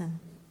arisen.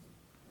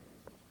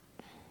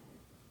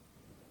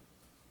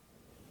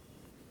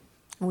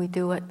 We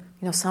do it,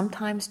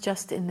 sometimes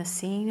just in the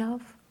seeing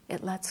of,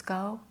 it lets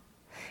go.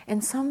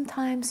 And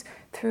sometimes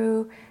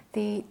through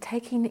the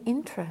taking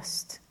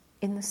interest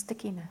in the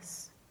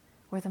stickiness,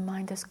 where the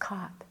mind is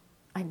caught,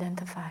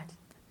 identified.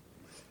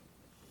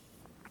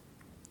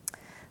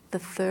 The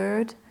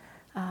third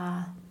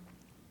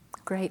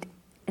great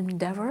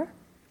endeavor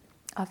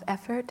of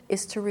effort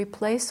is to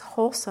replace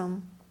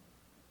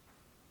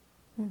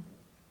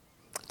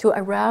to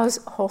arouse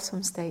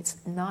wholesome states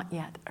not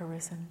yet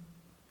arisen.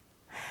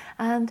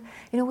 And,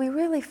 we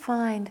really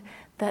find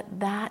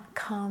that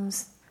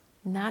comes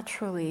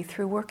naturally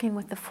through working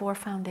with the 4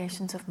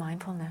 foundations of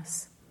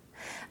mindfulness.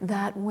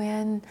 That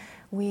when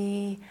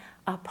we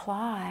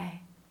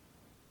apply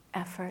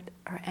effort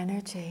or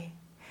energy,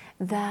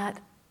 that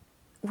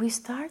we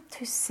start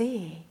to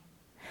see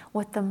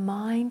what the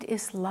mind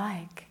is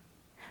like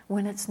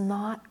when it's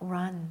not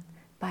run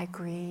by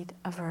greed,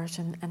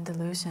 aversion, and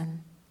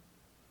delusion.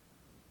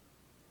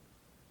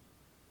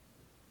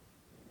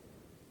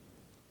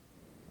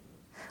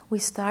 We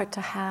start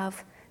to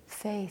have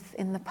faith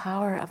in the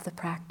power of the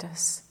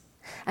practice,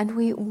 and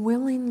we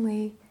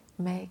willingly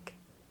make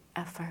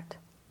effort.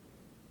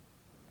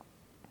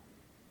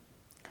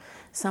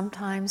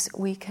 Sometimes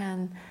we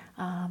can,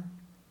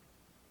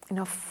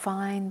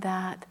 find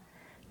that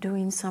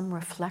doing some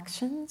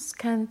reflections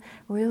can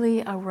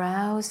really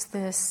arouse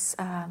this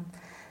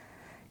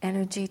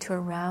energy to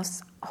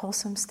arouse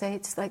wholesome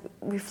states, like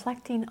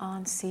reflecting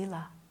on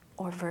sila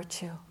or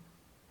virtue.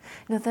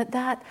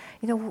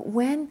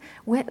 When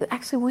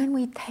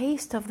we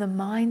taste of the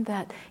mind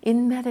that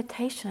in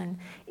meditation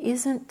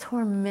isn't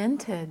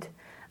tormented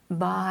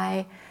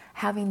by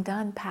having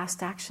done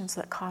past actions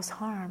that cause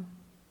harm,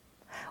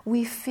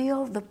 we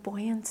feel the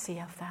buoyancy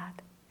of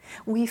that.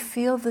 We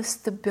feel the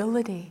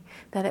stability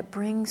that it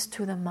brings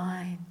to the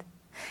mind.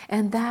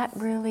 And that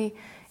really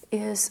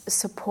is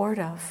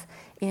supportive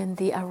in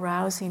the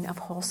arousing of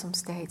wholesome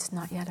states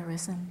not yet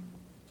arisen.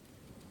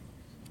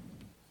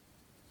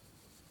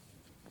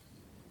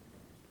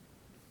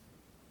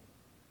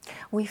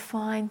 We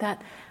find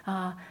that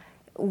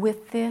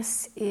with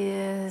this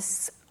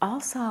is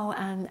also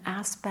an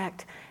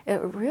aspect,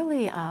 it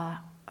really,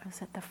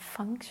 the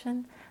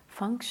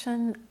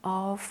function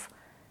of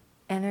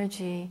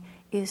energy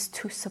is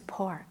to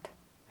support.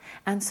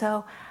 And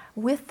so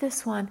with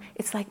this one,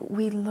 it's like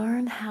we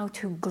learn how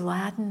to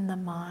gladden the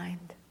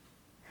mind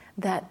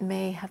that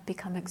may have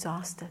become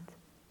exhausted.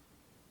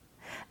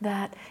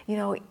 That,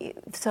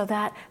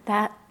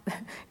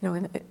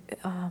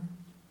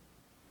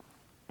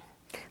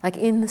 like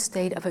in the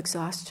state of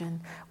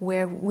exhaustion,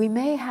 where we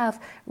may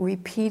have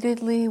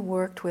repeatedly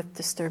worked with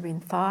disturbing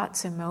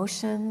thoughts,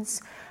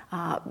 emotions,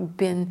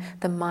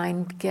 the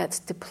mind gets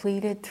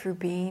depleted through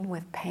being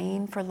with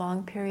pain for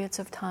long periods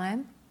of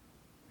time,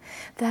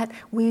 that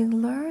we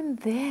learn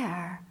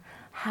there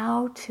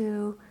how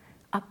to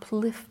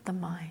uplift the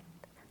mind,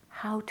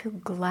 how to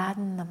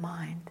gladden the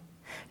mind.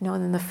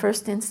 In the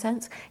first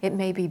instance, it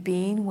may be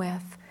being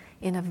with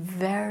in a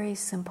very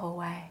simple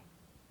way.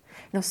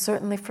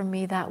 Certainly for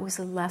me, that was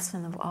a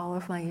lesson of all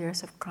of my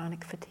years of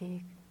chronic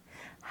fatigue.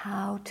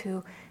 How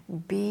to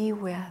be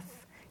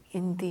with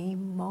in the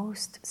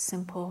most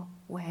simple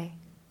way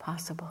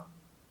possible.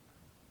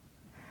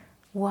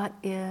 What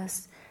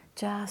is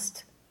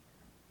just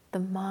the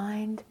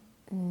mind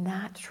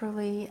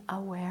naturally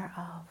aware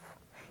of,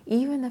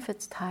 even if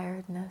it's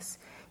tiredness,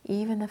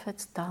 even if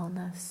it's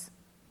dullness,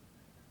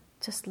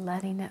 just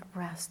letting it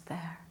rest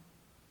there,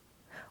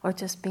 or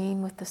just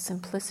being with the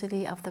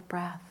simplicity of the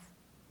breath.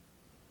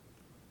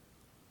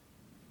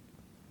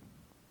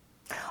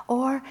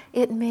 Or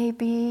it may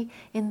be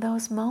in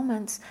those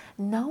moments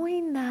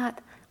knowing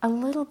that a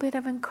little bit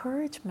of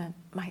encouragement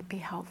might be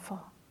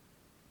helpful.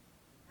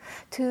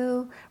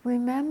 To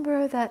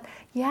remember that,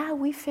 yeah,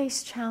 we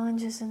faced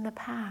challenges in the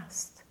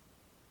past,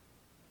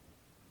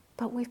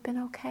 but we've been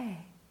okay.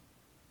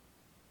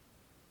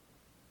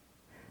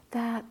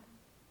 That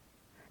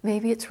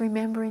maybe it's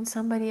remembering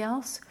somebody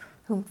else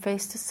who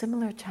faced a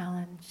similar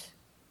challenge,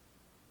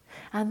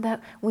 and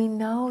that we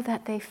know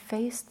that they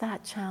faced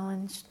that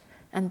challenge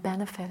and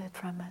benefited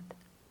from it.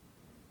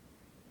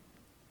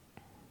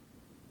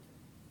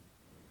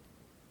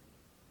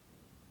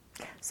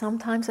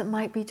 Sometimes it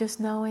might be just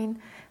knowing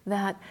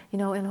that,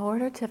 in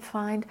order to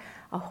find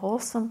a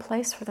wholesome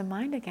place for the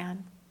mind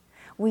again,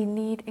 we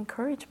need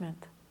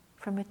encouragement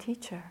from a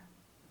teacher,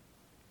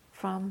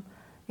 from,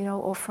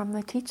 or from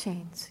the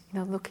teachings,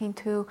 looking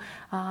to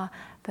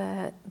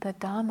the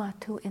Dhamma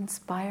to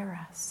inspire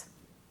us.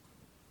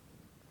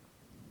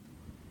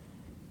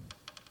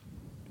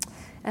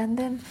 And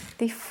then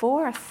the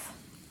fourth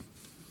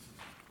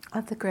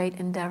of the great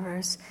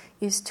endeavors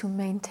is to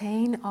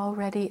maintain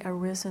already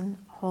arisen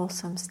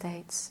wholesome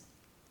states.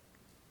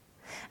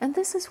 And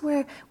this is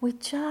where we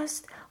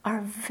just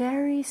are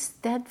very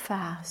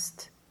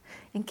steadfast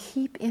and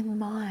keep in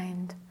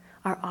mind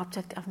our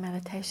object of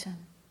meditation,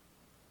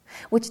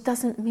 which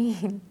doesn't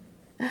mean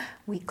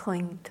we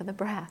cling to the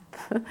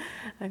breath.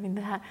 I mean,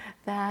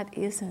 that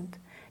isn't.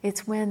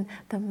 It's when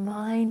the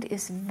mind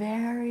is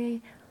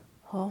very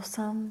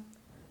wholesome,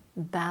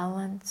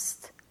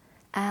 balanced,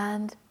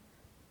 and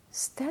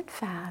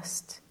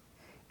steadfast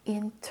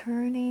in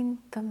turning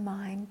the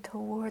mind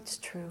towards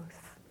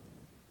truth.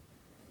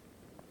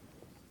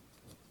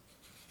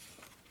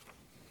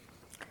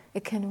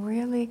 It can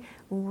really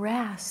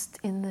rest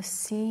in the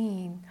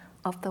seeing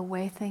of the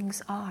way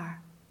things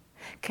are,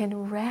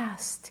 can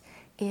rest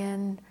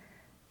in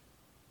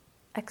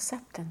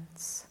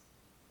acceptance,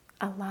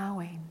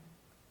 allowing,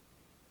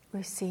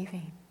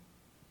 receiving.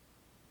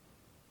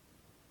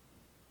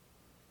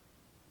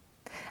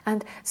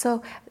 And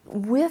so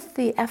with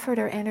the effort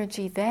or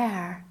energy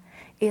there,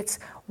 it's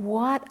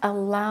what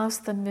allows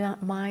the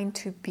mind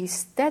to be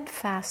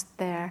steadfast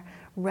there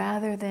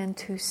rather than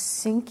to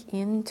sink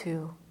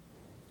into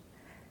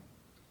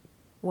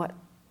what,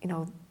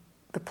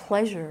 the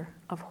pleasure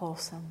of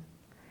wholesome,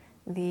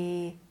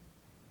 the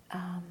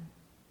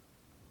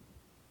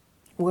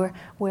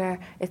where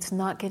it's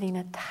not getting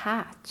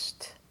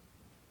attached,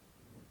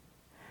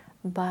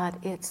 but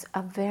it's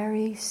a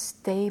very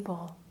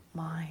stable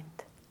mind.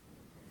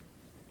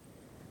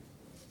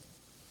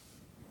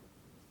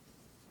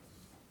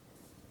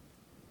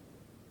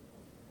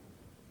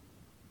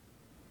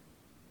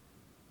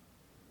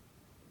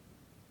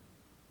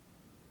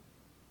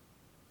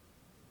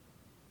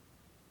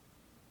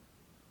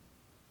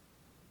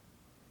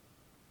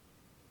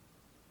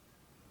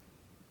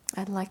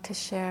 I'd like to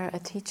share a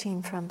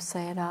teaching from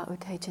Sayadaw U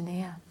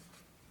Tejaniya.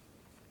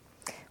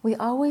 We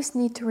always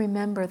need to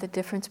remember the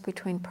difference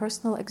between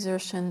personal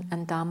exertion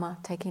and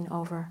Dhamma taking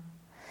over.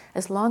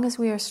 As long as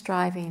we are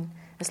striving,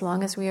 as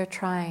long as we are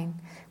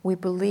trying, we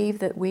believe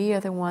that we are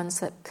the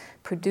ones that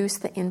produce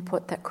the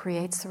input that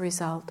creates the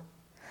result.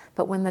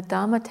 But when the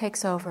Dhamma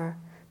takes over,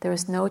 there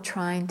is no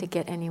trying to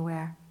get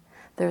anywhere.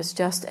 There is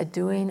just a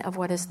doing of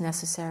what is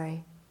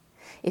necessary.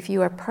 If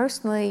you are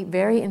personally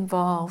very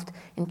involved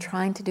in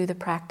trying to do the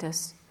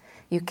practice,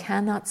 you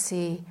cannot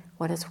see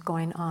what is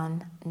going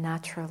on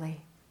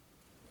naturally.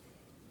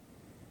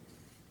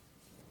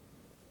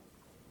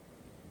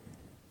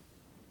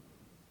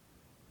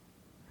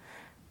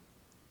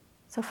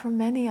 So for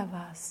many of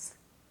us,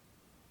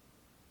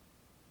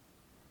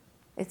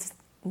 it's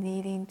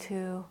needing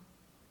to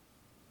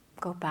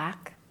go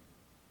back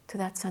to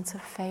that sense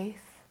of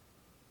faith,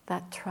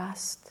 that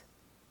trust,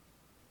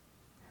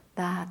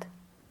 that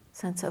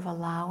sense of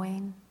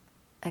allowing,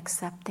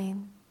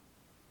 accepting,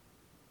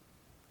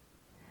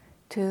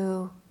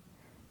 to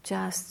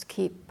just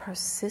keep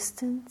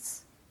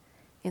persistence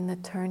in the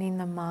turning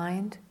the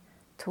mind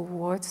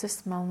towards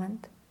this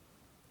moment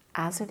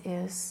as it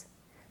is,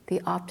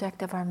 the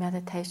object of our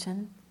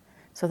meditation.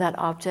 So that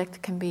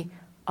object can be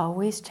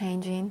always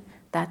changing,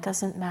 that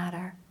doesn't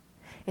matter.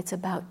 It's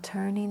about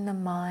turning the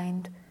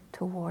mind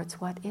towards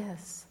what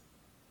is.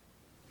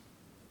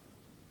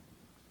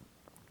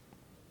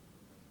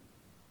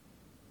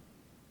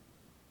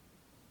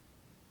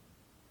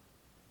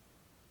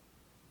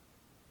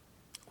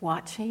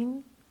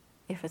 Watching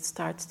if it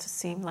starts to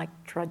seem like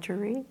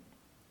drudgery,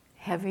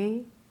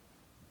 heavy.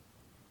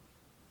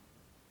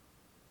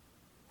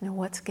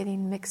 What's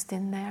getting mixed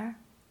in there?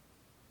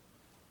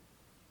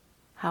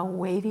 How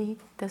weighty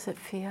does it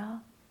feel?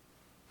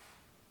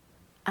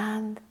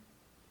 And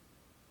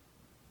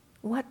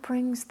what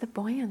brings the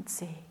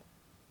buoyancy,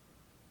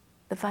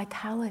 the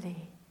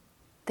vitality,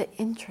 the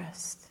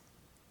interest?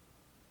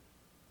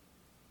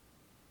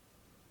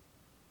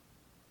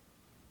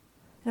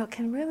 It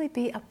can really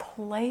be a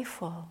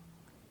playful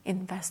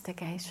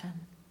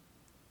investigation.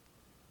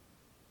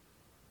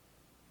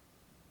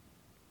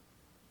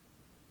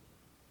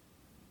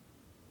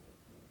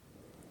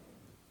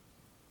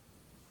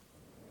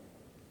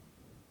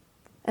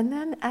 And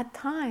then at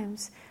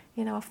times,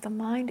 if the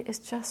mind is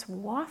just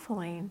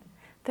waffling,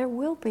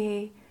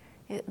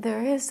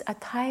 there is a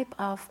type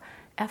of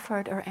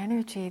effort or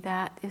energy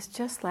that is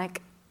just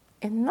like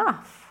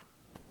enough.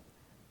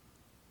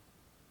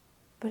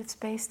 But it's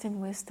based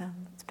in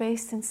wisdom. It's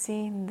based in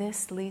seeing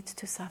this leads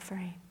to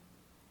suffering.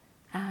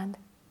 And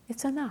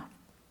it's enough.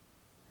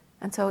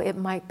 And so it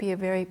might be a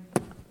very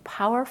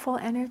powerful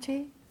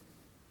energy.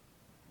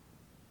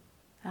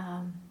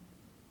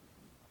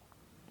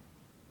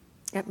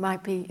 It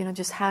might be,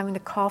 just having to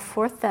call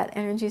forth that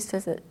energy,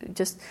 says that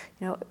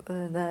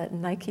the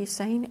Nike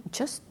saying,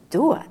 just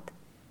do it.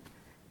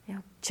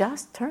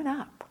 Just turn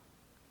up.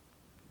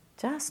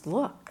 Just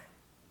look.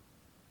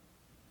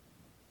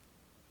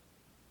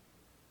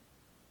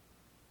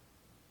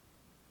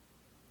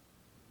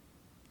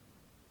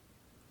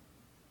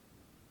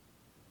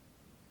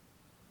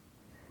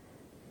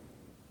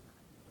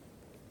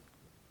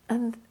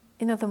 And,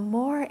 the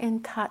more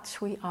in touch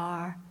we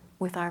are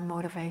with our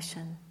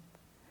motivation,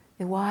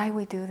 why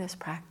we do this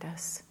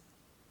practice.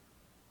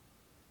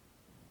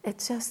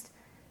 It's just,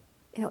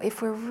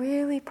 if we're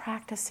really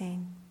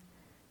practicing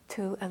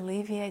to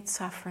alleviate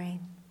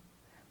suffering,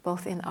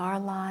 both in our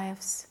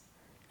lives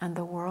and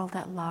the world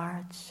at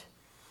large,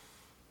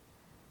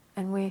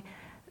 and we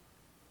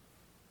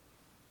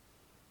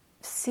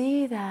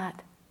see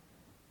that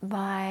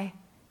by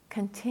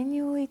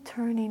continually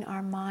turning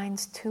our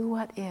minds to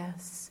what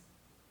is,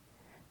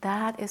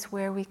 that is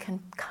where we can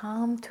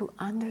come to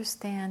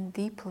understand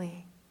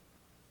deeply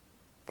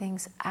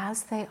things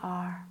as they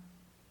are.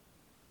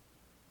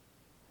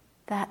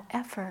 That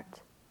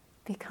effort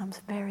becomes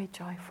very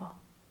joyful.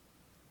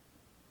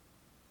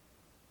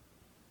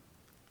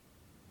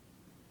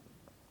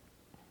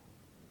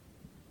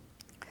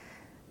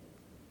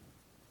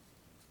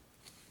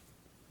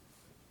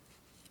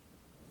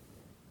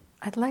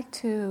 I'd like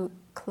to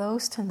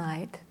close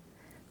tonight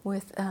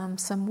with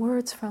some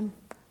words from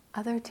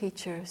other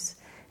teachers.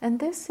 And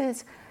this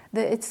is,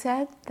 it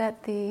said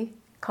that the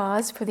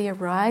cause for the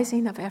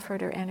arising of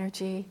effort or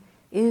energy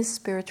is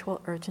spiritual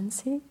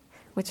urgency,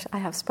 which I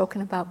have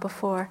spoken about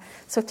before.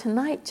 So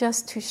tonight,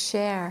 just to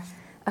share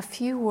a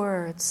few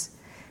words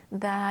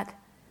that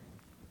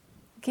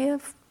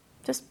give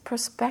just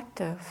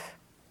perspective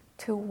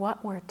to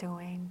what we're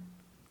doing,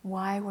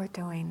 why we're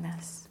doing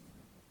this.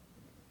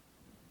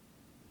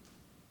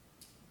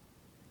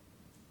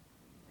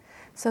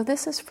 So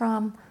this is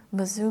from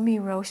Mizumi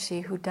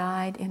Roshi, who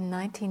died in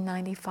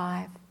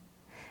 1995.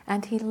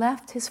 And he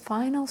left his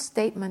final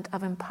statement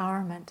of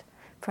empowerment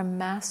from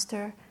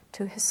master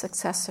to his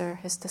successor,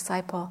 his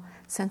disciple,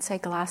 Sensei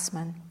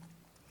Glassman.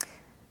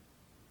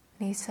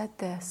 And he said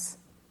this.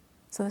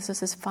 So this is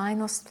his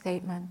final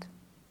statement.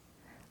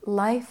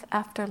 Life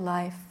after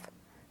life,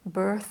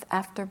 birth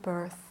after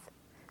birth,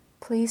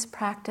 please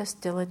practice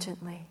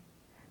diligently.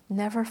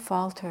 Never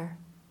falter.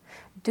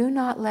 Do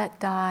not let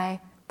die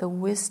the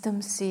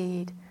wisdom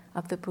seed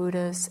of the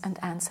Buddhas and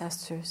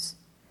ancestors.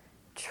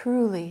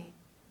 Truly,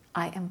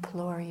 I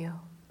implore you.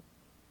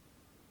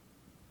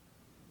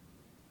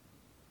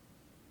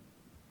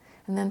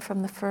 And then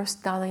from the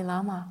first Dalai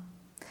Lama,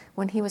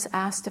 when he was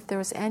asked if there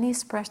was any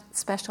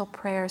special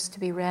prayers to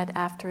be read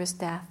after his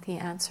death, he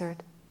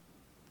answered,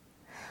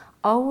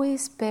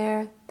 always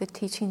bear the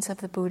teachings of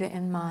the Buddha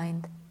in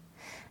mind,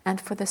 and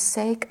for the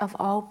sake of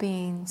all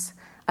beings,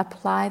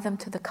 apply them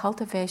to the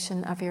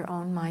cultivation of your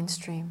own mind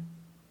stream.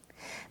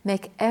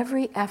 Make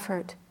every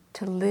effort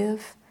to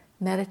live,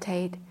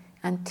 meditate,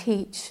 and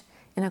teach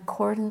in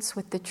accordance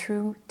with the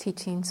true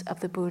teachings of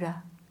the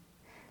Buddha.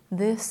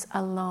 This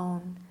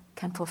alone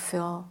can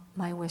fulfill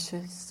my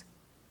wishes.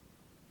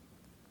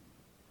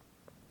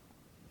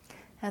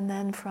 And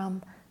then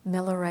from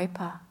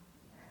Milarepa,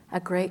 a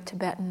great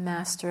Tibetan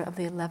master of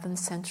the 11th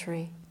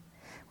century,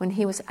 when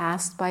he was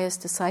asked by his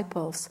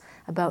disciples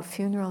about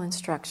funeral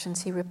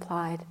instructions, he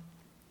replied,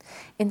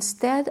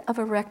 instead of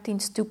erecting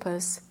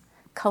stupas,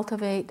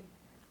 cultivate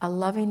a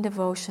loving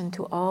devotion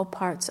to all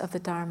parts of the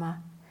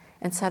Dharma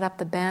and set up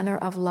the banner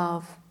of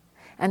love,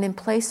 and in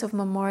place of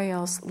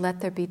memorials,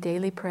 let there be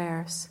daily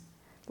prayers.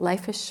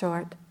 Life is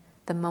short,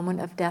 the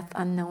moment of death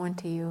unknown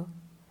to you,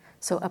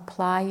 so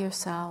apply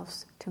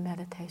yourselves to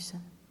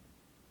meditation.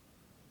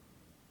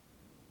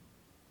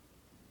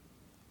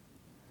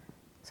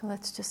 So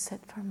let's just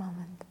sit for a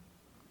moment.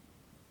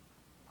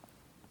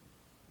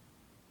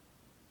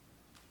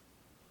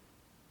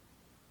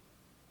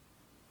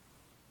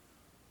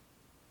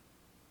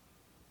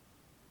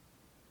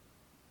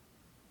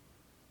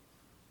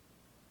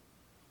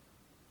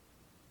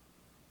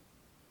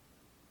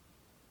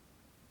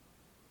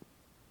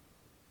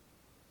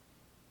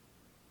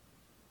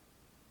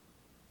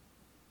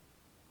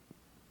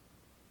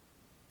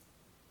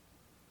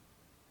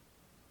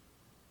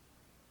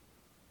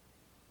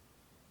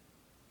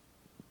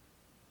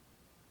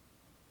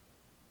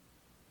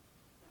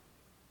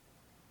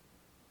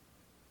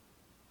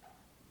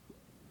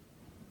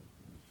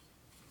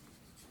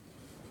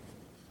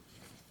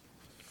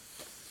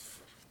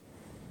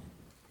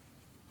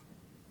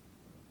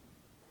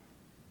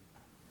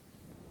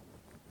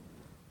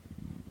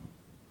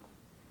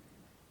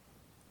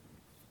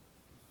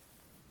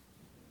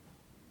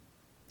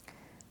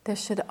 There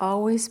should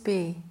always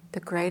be the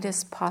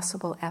greatest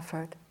possible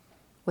effort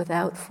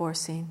without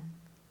forcing,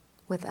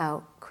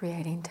 without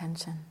creating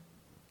tension.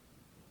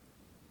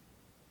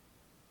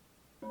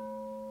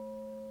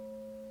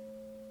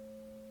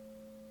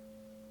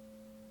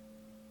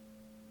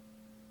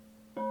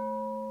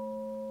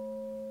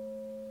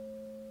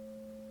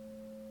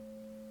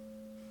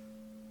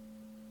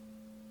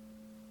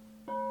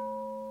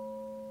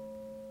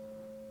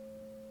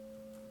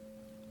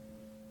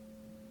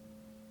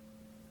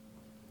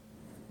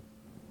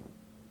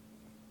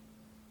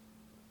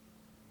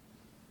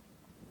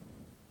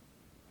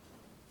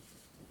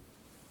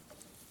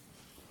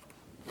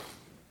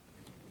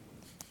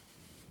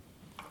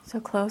 So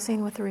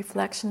closing with the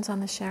reflections on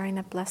the sharing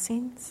of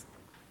blessings.